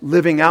us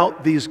living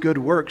out these good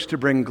works to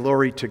bring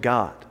glory to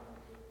God.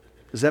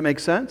 Does that make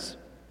sense?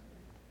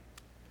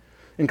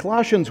 In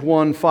Colossians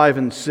 1, 5,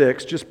 and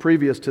 6, just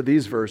previous to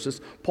these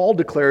verses, Paul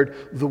declared,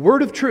 the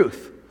word of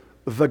truth,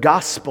 the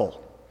gospel,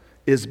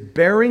 is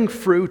bearing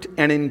fruit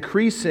and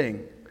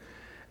increasing,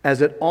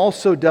 as it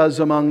also does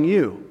among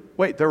you.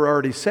 Wait, they're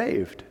already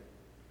saved.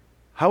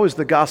 How is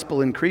the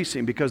gospel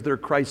increasing? Because their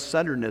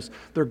Christ-centeredness,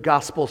 their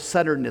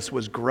gospel-centeredness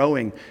was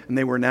growing, and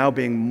they were now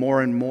being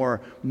more and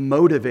more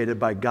motivated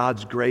by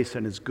God's grace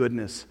and His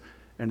goodness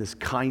and His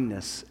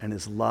kindness and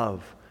His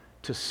love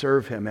to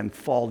serve Him and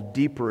fall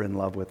deeper in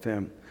love with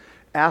Him.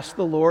 Ask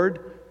the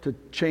Lord to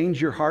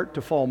change your heart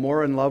to fall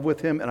more in love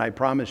with Him, and I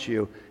promise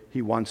you,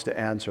 He wants to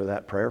answer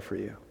that prayer for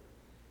you.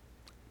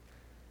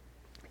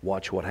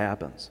 Watch what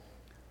happens.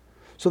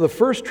 So the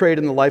first trait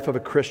in the life of a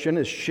Christian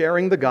is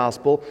sharing the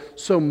gospel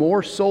so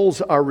more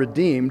souls are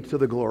redeemed to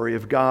the glory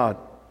of God.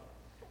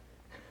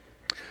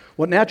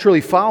 What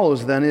naturally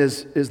follows then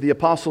is the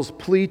apostles'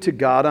 plea to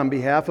God on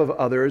behalf of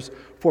others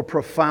for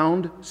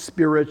profound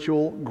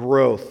spiritual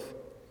growth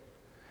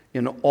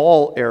in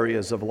all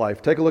areas of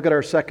life. Take a look at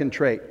our second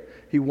trait.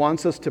 He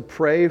wants us to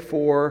pray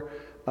for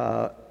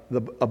a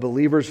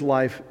believer's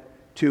life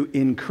to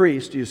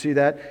increase. Do you see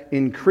that?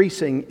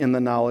 Increasing in the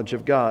knowledge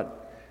of God.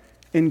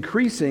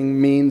 Increasing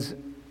means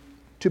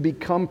to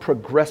become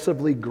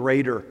progressively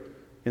greater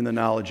in the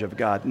knowledge of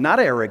God.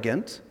 Not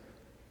arrogant,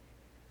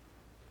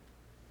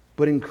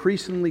 but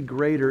increasingly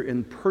greater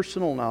in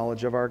personal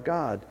knowledge of our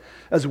God.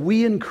 As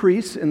we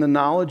increase in the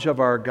knowledge of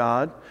our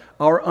God,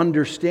 our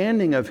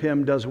understanding of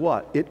Him does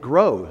what? It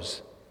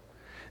grows.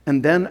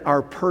 And then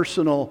our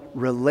personal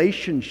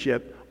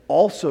relationship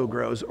also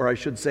grows, or I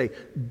should say,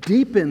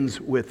 deepens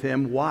with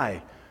Him.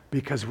 Why?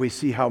 Because we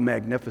see how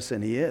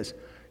magnificent He is.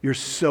 You're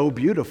so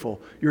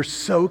beautiful. You're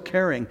so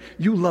caring.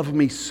 You love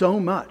me so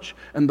much.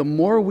 And the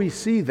more we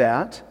see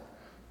that,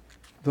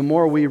 the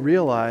more we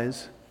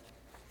realize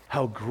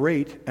how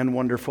great and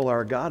wonderful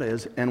our God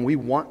is, and we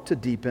want to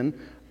deepen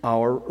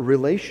our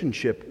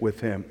relationship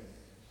with Him.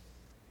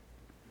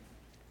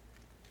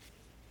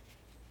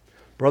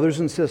 Brothers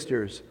and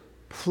sisters,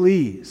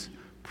 please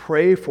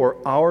pray for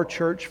our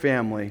church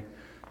family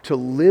to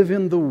live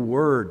in the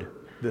Word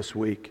this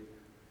week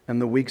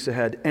and the weeks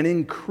ahead and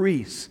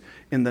increase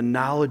in the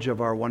knowledge of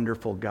our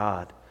wonderful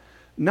God.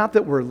 Not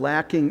that we're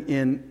lacking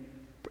in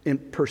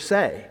per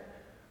se,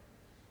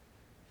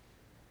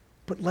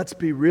 but let's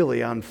be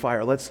really on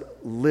fire. Let's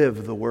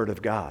live the Word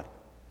of God.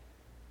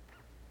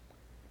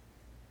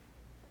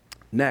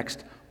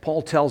 Next,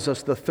 Paul tells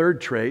us the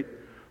third trait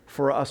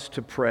for us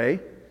to pray,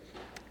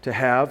 to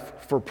have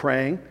for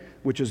praying,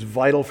 which is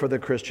vital for the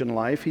Christian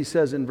life. He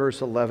says in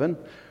verse 11,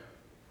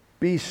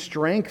 be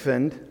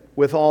strengthened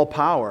with all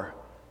power.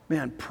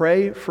 Man,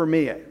 pray for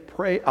me.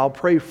 I'll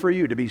pray for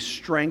you to be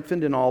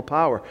strengthened in all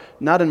power.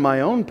 Not in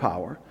my own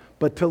power,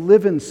 but to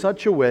live in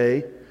such a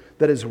way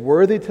that is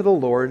worthy to the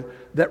Lord,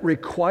 that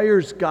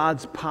requires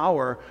God's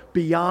power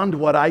beyond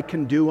what I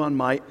can do on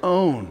my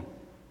own.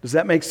 Does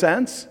that make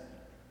sense?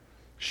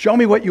 Show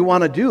me what you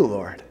want to do,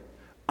 Lord.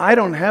 I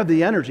don't have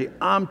the energy.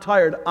 I'm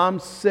tired.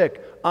 I'm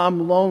sick.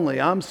 I'm lonely.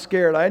 I'm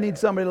scared. I need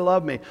somebody to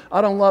love me.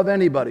 I don't love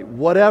anybody.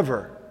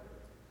 Whatever.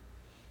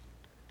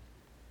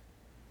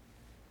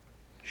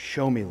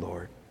 Show me,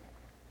 Lord.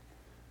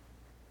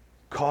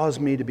 Cause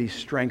me to be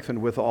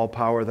strengthened with all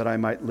power that I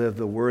might live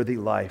the worthy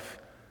life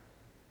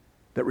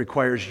that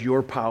requires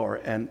your power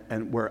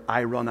and where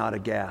I run out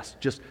of gas.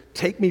 Just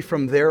take me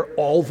from there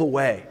all the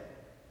way.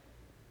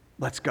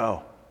 Let's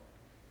go.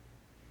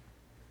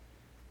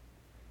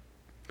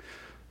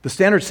 The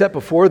standards set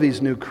before these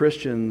new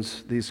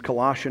Christians, these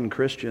Colossian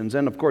Christians,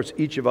 and of course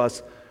each of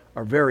us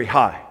are very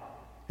high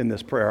in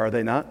this prayer, are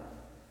they not?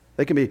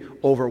 They can be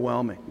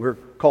overwhelming. We're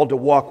called to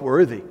walk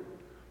worthy,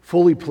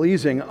 fully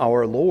pleasing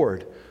our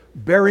Lord,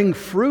 bearing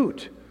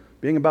fruit,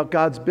 being about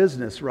God's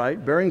business,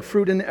 right? Bearing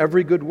fruit in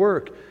every good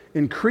work,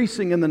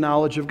 increasing in the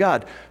knowledge of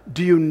God.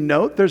 Do you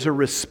note there's a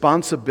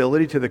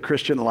responsibility to the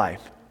Christian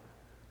life?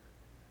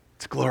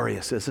 It's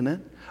glorious, isn't it?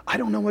 I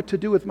don't know what to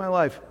do with my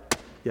life.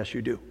 Yes,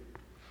 you do.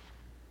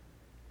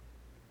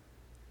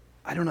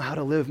 I don't know how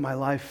to live my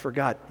life for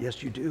God.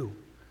 Yes, you do.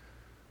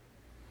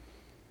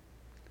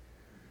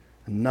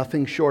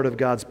 Nothing short of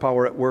God's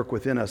power at work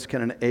within us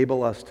can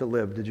enable us to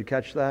live. Did you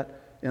catch that?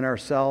 In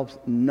ourselves,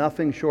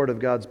 nothing short of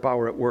God's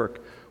power at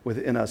work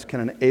within us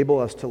can enable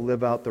us to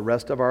live out the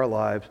rest of our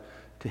lives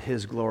to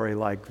His glory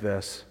like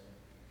this.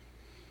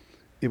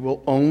 It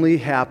will only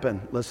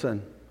happen,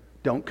 listen,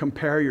 don't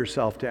compare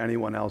yourself to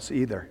anyone else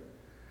either.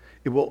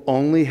 It will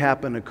only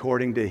happen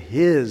according to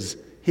His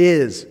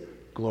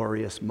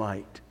glorious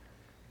might.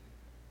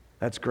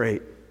 That's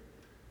great.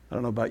 I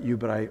don't know about you,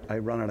 but I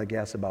run out of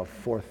gas about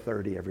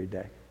 4:30 every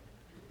day.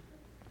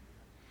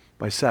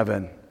 By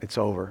 7, it's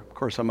over. Of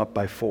course, I'm up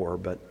by 4,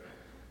 but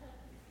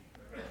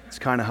it's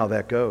kind of how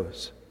that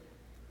goes.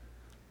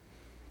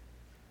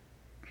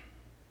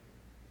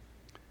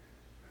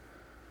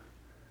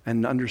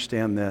 And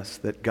understand this,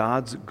 that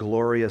God's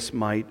glorious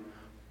might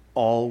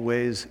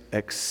always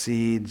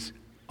exceeds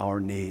our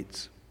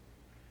needs.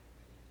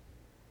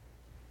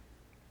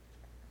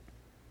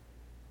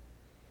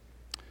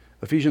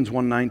 Ephesians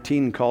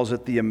 1:19 calls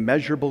it the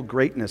immeasurable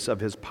greatness of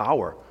his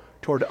power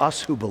toward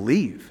us who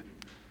believe,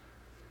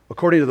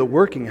 according to the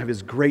working of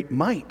his great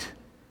might.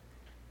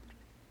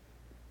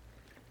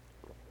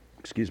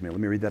 Excuse me, let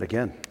me read that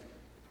again.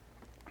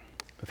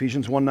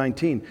 Ephesians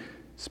 1:19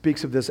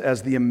 speaks of this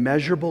as the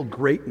immeasurable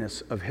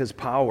greatness of his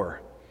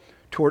power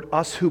toward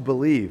us who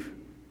believe.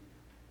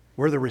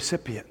 We're the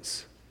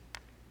recipients,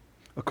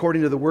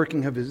 according to the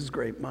working of his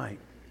great might.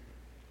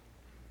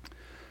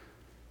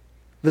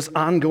 This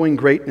ongoing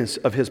greatness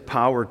of his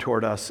power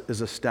toward us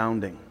is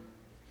astounding.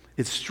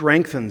 It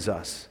strengthens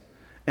us,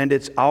 and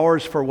it's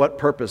ours for what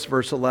purpose?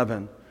 Verse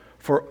 11,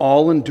 for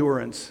all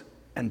endurance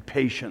and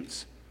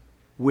patience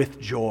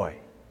with joy.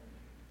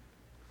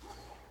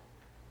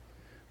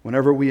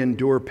 Whenever we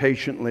endure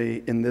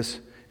patiently in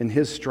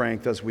his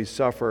strength as we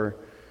suffer,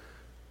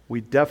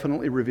 we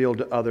definitely reveal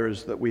to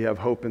others that we have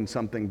hope in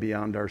something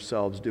beyond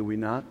ourselves, do we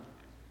not?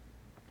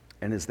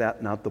 And is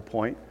that not the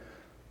point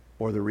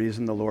or the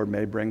reason the Lord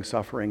may bring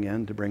suffering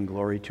in, to bring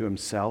glory to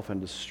himself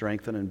and to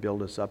strengthen and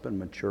build us up and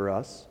mature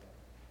us?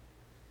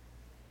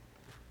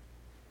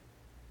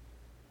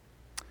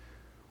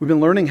 We've been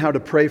learning how to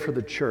pray for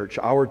the church,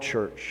 our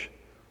church.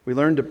 We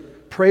learned to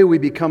pray we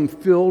become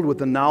filled with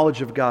the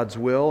knowledge of God's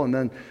will,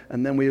 and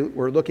then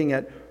we're looking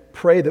at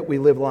pray that we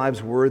live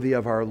lives worthy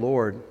of our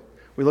Lord.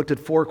 We looked at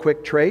 4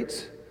 quick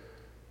traits: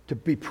 to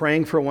be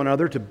praying for one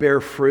another, to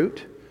bear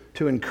fruit,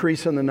 to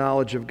increase in the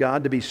knowledge of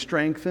God, to be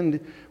strengthened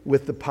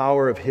with the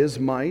power of his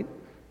might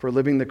for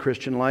living the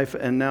Christian life.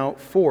 And now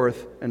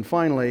 4th, and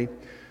finally,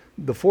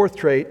 the 4th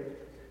trait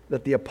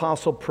that the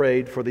apostle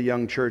prayed for the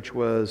young church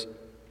was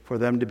for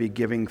them to be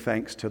giving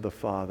thanks to the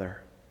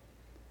Father.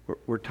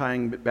 We're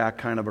tying it back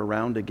kind of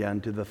around again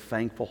to the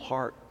thankful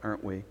heart,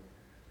 aren't we?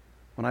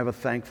 When I have a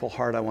thankful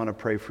heart, I want to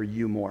pray for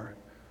you more.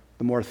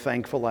 The more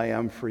thankful I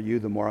am for you,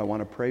 the more I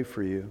want to pray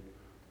for you.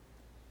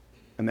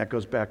 And that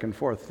goes back and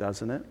forth,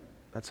 doesn't it?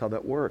 That's how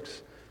that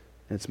works.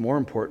 And it's more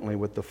importantly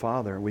with the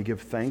Father. We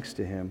give thanks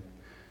to him.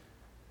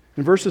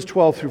 In verses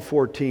 12 through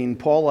 14,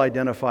 Paul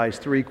identifies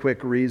 3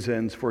 quick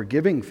reasons for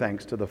giving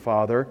thanks to the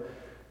Father,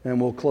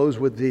 and we'll close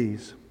with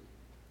these.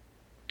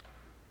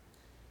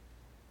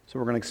 So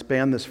we're going to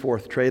expand this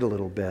 4th trait a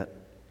little bit.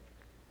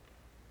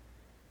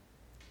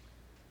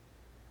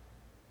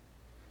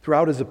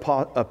 Throughout his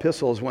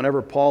epistles,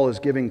 whenever Paul is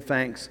giving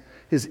thanks,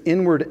 his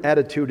inward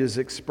attitude is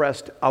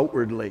expressed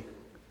outwardly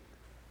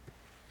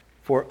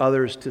for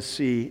others to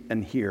see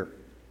and hear.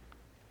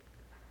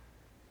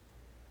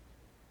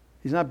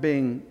 He's not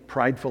being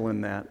prideful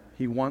in that.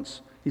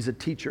 He's a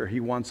teacher. He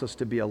wants us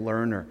to be a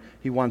learner.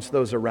 He wants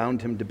those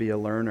around him to be a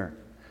learner.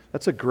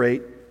 That's a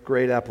great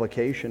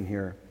application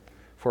here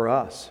for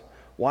us.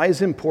 Why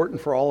is it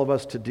important for all of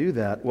us to do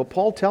that? Well,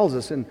 Paul tells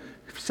us in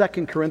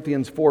 2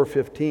 Corinthians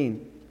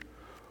 4:15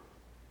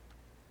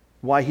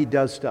 why he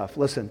does stuff.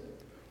 Listen,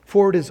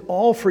 for it is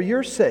all for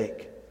your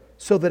sake,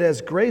 so that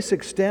as grace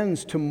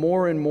extends to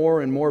more and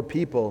more and more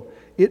people,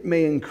 it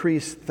may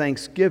increase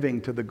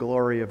thanksgiving to the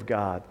glory of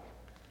God.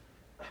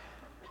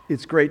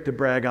 It's great to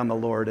brag on the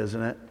Lord,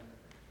 isn't it?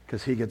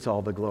 Because he gets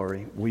all the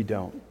glory. We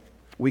don't.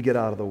 We get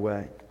out of the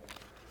way.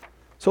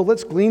 So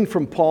let's glean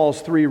from Paul's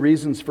 3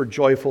 reasons for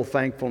joyful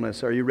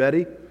thankfulness. Are you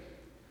ready?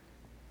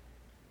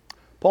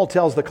 Paul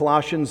tells the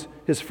Colossians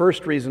his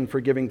first reason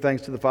for giving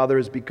thanks to the Father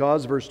is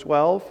because, verse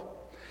 12,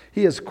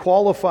 he has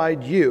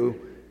qualified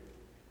you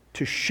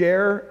to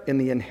share in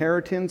the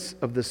inheritance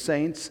of the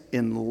saints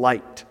in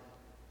light.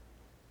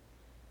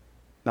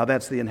 Now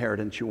that's the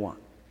inheritance you want.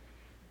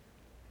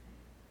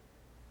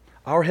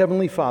 Our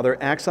Heavenly Father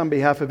acts on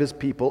behalf of his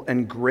people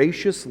and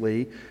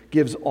graciously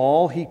gives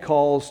all he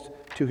calls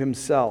to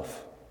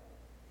himself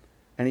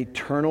an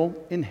eternal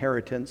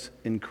inheritance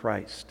in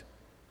Christ.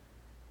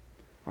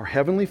 Our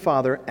Heavenly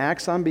Father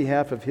acts on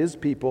behalf of his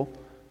people,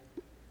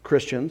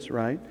 Christians,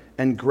 right?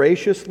 And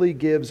graciously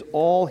gives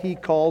all he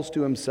calls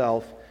to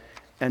himself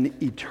an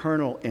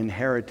eternal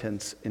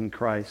inheritance in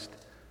Christ.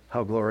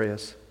 How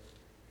glorious.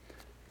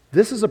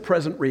 This is a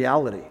present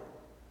reality.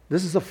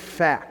 This is a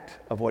fact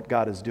of what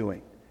God is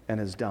doing and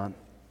has done.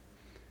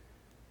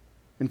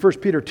 In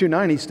 1 Peter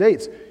 2:9, he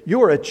states,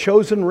 you are a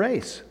chosen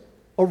race,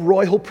 a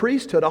royal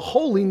priesthood, a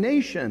holy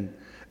nation,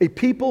 a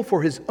people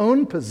for his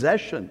own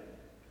possession,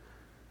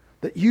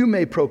 that you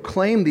may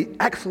proclaim the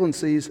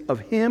excellencies of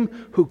him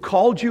who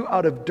called you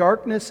out of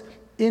darkness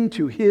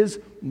into his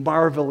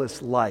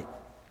marvelous light.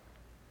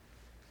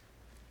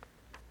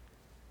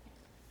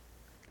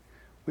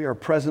 We are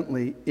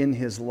presently in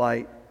his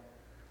light,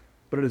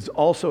 but it is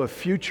also a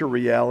future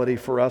reality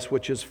for us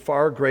which is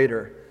far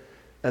greater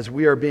as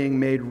we are being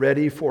made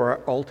ready for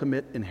our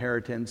ultimate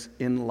inheritance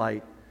in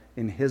light,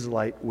 in his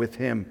light with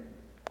him.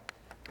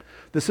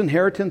 This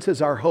inheritance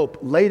is our hope,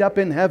 laid up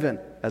in heaven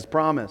as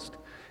promised,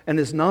 and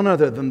is none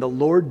other than the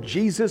Lord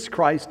Jesus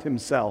Christ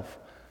himself.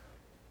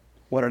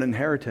 What an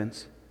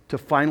inheritance, to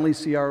finally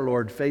see our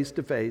Lord face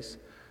to face,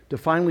 to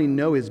finally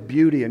know his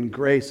beauty and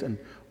grace and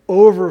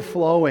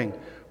overflowing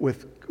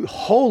with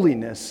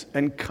holiness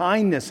and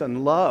kindness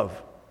and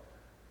love.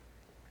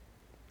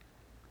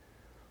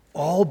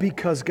 All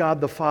because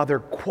God the Father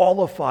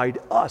qualified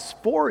us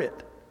for it.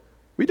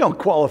 We don't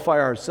qualify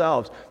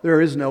ourselves. There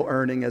is no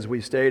earning, as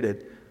we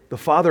stated. The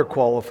Father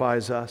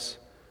qualifies us.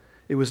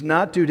 It was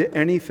not due to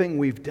anything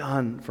we've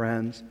done,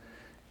 friends.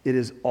 It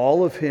is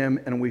all of Him,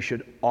 and we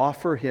should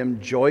offer Him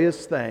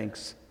joyous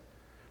thanks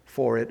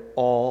for it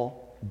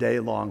all day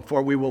long.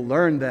 For we will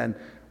learn then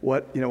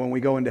when we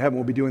go into heaven,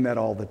 we'll be doing that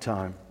all the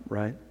time,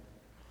 right?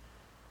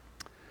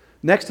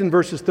 Next, in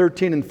verses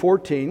 13 and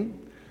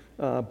 14,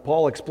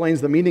 Paul explains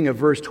the meaning of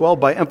verse 12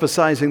 by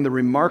emphasizing the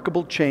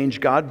remarkable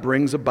change God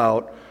brings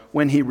about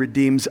when He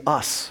redeems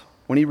us,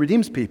 when He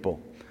redeems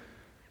people.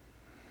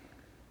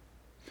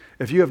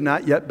 If you have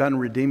not yet been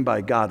redeemed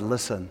by God,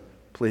 listen,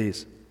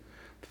 please,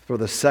 for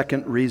the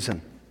second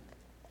reason.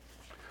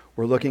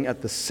 We're looking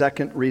at the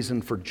second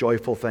reason for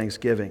joyful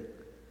thanksgiving.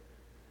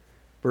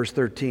 Verse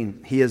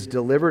 13, He has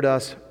delivered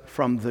us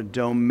from the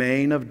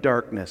domain of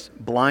darkness,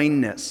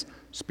 blindness,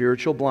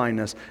 spiritual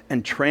blindness,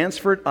 and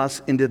transferred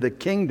us into the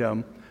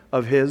kingdom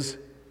of His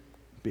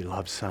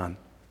beloved Son.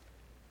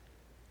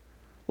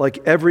 Like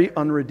every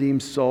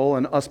unredeemed soul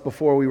and us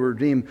before we were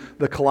redeemed,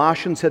 the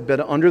Colossians had been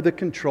under the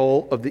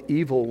control of the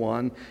evil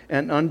one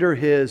and under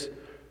his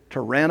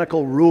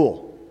tyrannical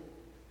rule,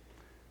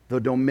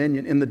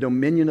 in the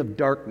dominion of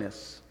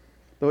darkness.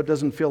 Though it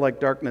doesn't feel like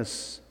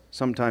darkness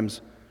sometimes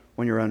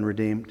when you're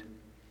unredeemed,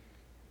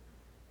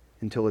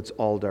 until it's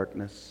all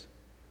darkness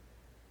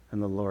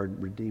and the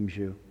Lord redeems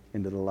you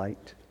into the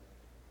light.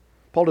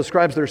 Paul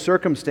describes their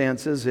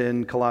circumstances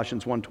in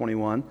Colossians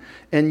 1:21.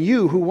 And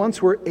you who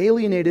once were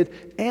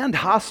alienated and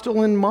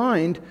hostile in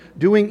mind,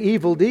 doing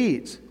evil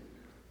deeds.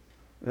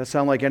 Does that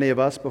sound like any of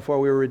us before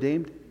we were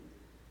redeemed?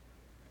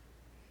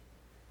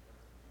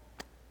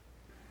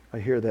 I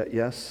hear that,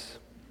 yes.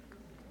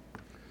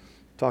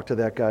 Talk to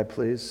that guy,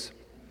 please.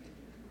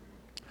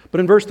 But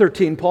in verse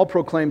 13, Paul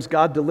proclaims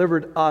God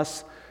delivered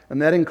us,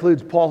 and that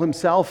includes Paul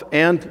himself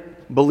and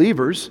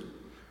believers,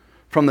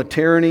 from the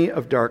tyranny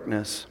of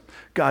darkness.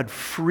 God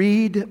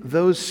freed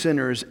those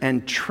sinners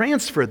and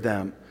transferred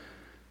them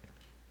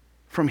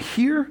from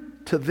here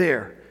to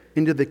there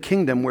into the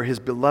kingdom where His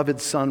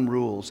beloved Son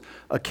rules,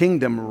 a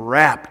kingdom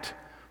wrapped,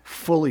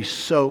 fully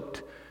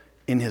soaked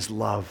in His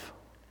love.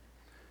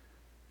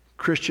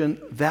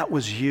 Christian, that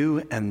was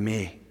you and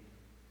me.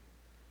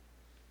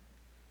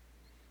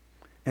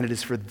 And it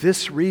is for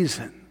this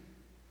reason,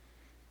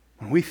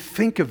 when we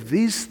think of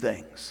these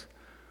things,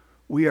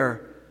 we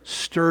are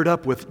stirred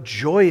up with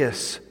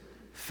joyous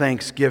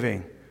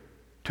thanksgiving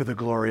to the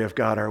glory of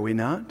God, are we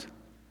not?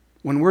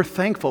 When we're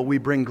thankful, we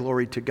bring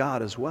glory to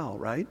God as well,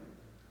 right?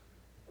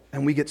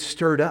 And we get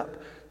stirred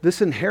up.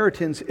 This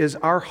inheritance is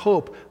our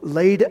hope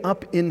laid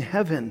up in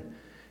heaven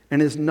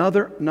and is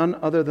none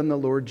other than the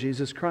Lord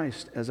Jesus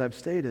Christ, as I've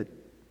stated.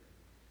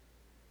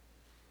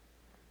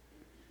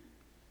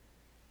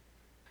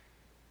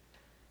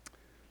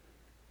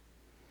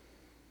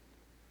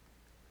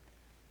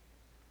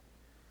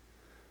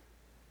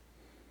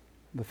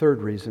 The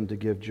third reason to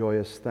give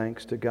joyous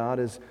thanks to God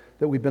is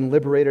that we've been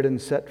liberated and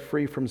set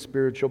free from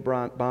spiritual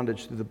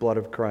bondage through the blood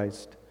of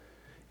Christ.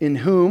 In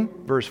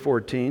whom, verse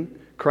 14,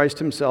 Christ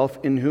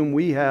Himself, in whom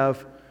we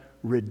have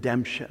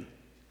redemption.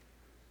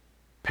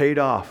 Paid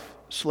off.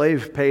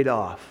 Slave paid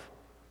off.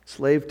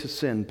 Slave to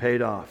sin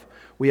paid off.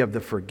 We have the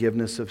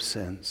forgiveness of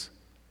sins.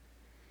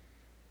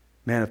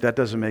 Man, if that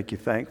doesn't make you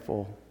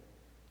thankful,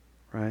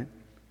 right?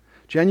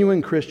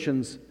 Genuine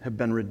Christians have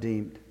been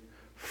redeemed.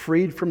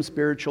 Freed from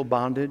spiritual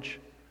bondage,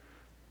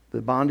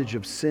 the bondage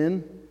of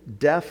sin,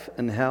 death,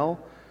 and hell,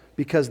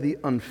 because the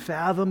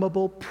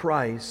unfathomable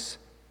price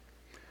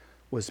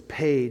was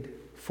paid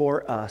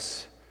for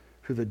us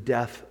through the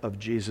death of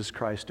Jesus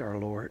Christ our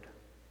Lord.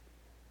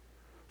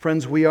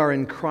 Friends, we are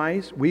in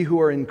Christ. We who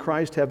are in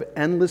Christ have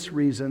endless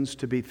reasons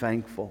to be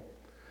thankful.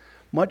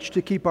 Much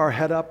to keep our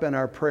head up and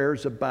our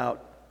prayers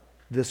about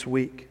this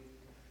week,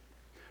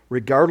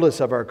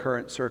 regardless of our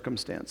current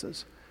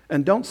circumstances.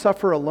 And don't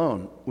suffer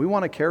alone. We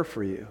want to care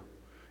for you.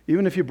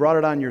 Even if you brought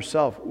it on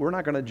yourself, we're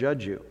not going to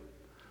judge you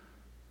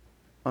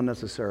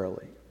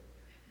unnecessarily.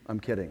 I'm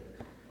kidding.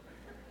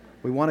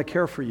 We want to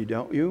care for you,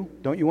 don't you?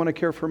 Don't you want to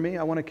care for me?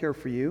 I want to care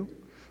for you.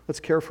 Let's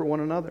care for one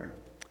another.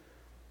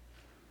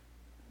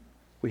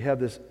 We have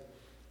this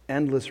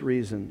endless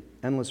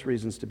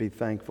reasons to be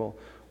thankful.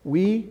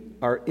 We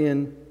are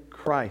in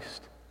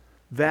Christ.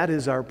 That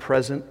is our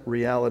present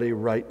reality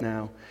right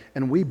now.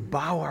 And we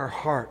bow our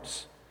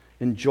hearts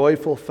in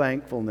joyful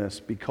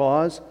thankfulness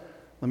because,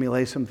 let me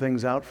lay some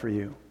things out for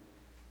you.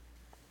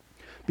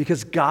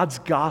 Because God's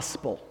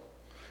gospel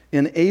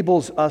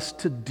enables us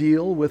to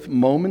deal with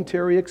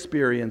momentary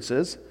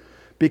experiences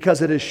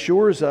because it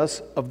assures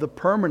us of the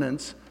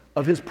permanence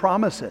of His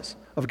promises,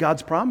 of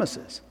God's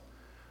promises.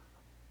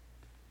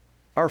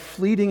 Our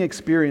fleeting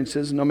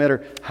experiences, no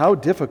matter how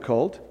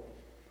difficult,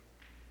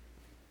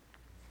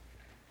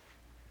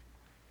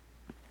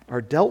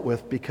 are dealt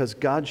with because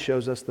God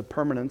shows us the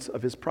permanence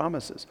of His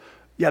promises.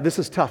 Yeah, this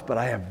is tough, but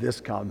I have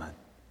this comment.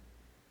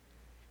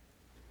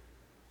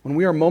 When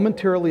we are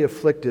momentarily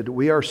afflicted,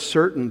 we are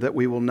certain that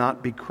we will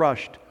not be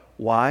crushed.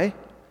 Why?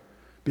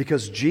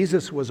 Because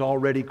Jesus was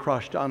already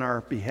crushed on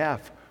our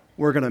behalf.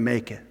 We're going to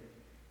make it.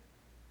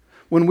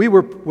 When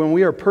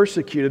we are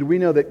persecuted, we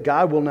know that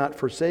God will not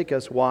forsake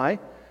us. Why?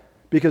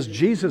 Because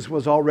Jesus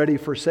was already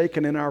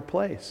forsaken in our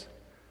place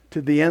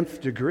to the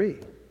nth degree.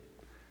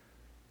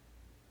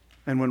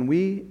 And when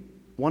we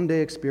one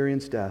day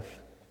experience death,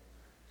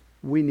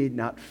 we need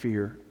not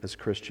fear as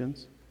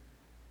Christians.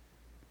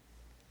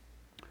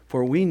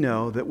 For we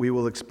know that we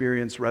will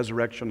experience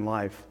resurrection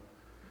life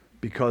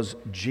because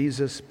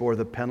Jesus bore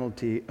the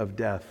penalty of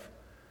death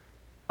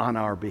on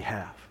our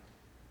behalf.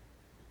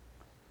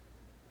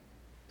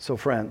 So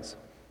friends,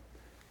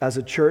 as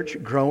a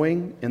church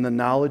growing in the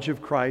knowledge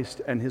of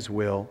Christ and His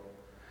will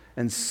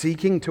and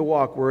seeking to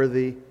walk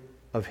worthy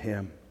of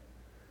Him,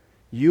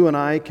 you and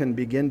I can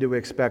begin to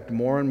expect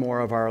more and more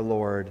of our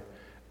Lord,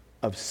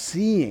 of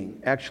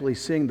actually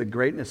seeing the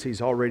greatness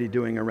He's already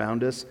doing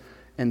around us,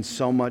 and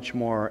so much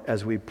more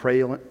as we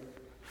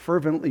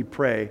fervently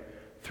pray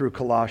through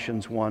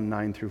Colossians 1,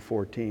 9 through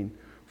 14,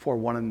 for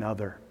one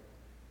another,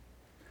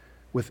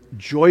 with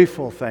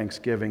joyful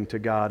thanksgiving to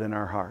God in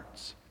our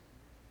hearts.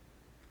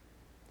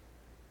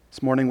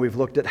 This morning we've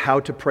looked at how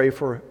to pray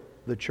for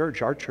the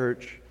church, our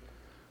church.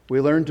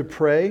 We learned to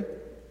pray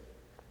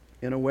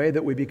in a way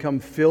that we become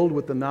filled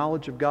with the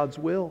knowledge of God's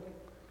will.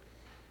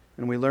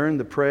 And we learned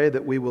to pray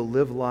that we will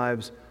live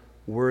lives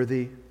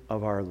worthy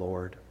of our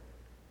Lord.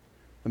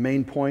 The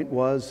main point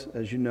was,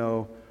 as you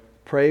know,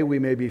 pray we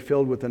may be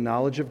filled with the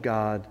knowledge of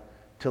God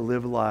to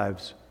live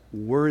lives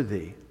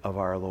worthy of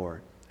our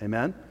Lord.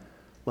 Amen?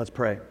 Let's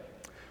pray.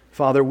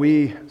 Father,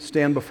 we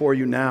stand before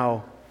you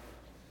now.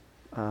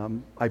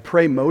 I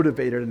pray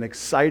motivated and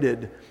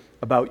excited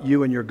about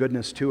you and your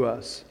goodness to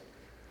us.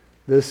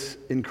 This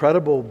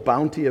incredible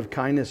bounty of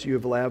kindness you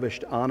have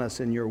lavished on us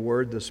in your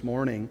word this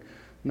morning,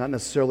 not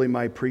necessarily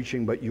my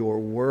preaching, but your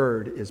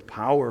word is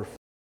powerful.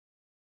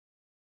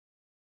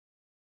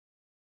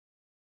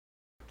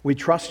 We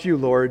trust you,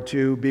 Lord,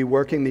 to be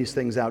working these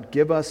things out.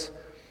 Give us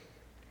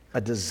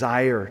a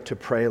desire to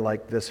pray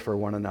like this for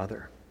one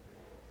another.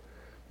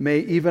 May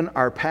even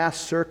our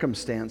past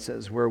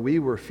circumstances where we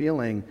were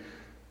feeling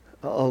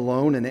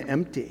alone and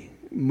empty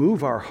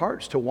move our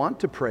hearts to want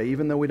to pray,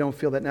 even though we don't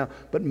feel that now,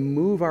 but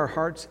move our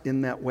hearts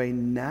in that way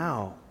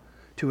now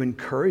to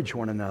encourage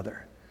one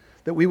another,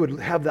 that we would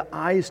have the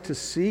eyes to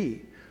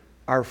see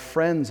our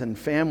friends and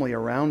family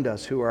around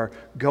us who are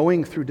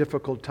going through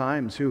difficult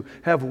times, who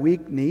have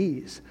weak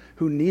knees,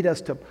 who need us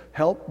to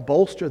help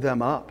bolster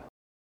them up,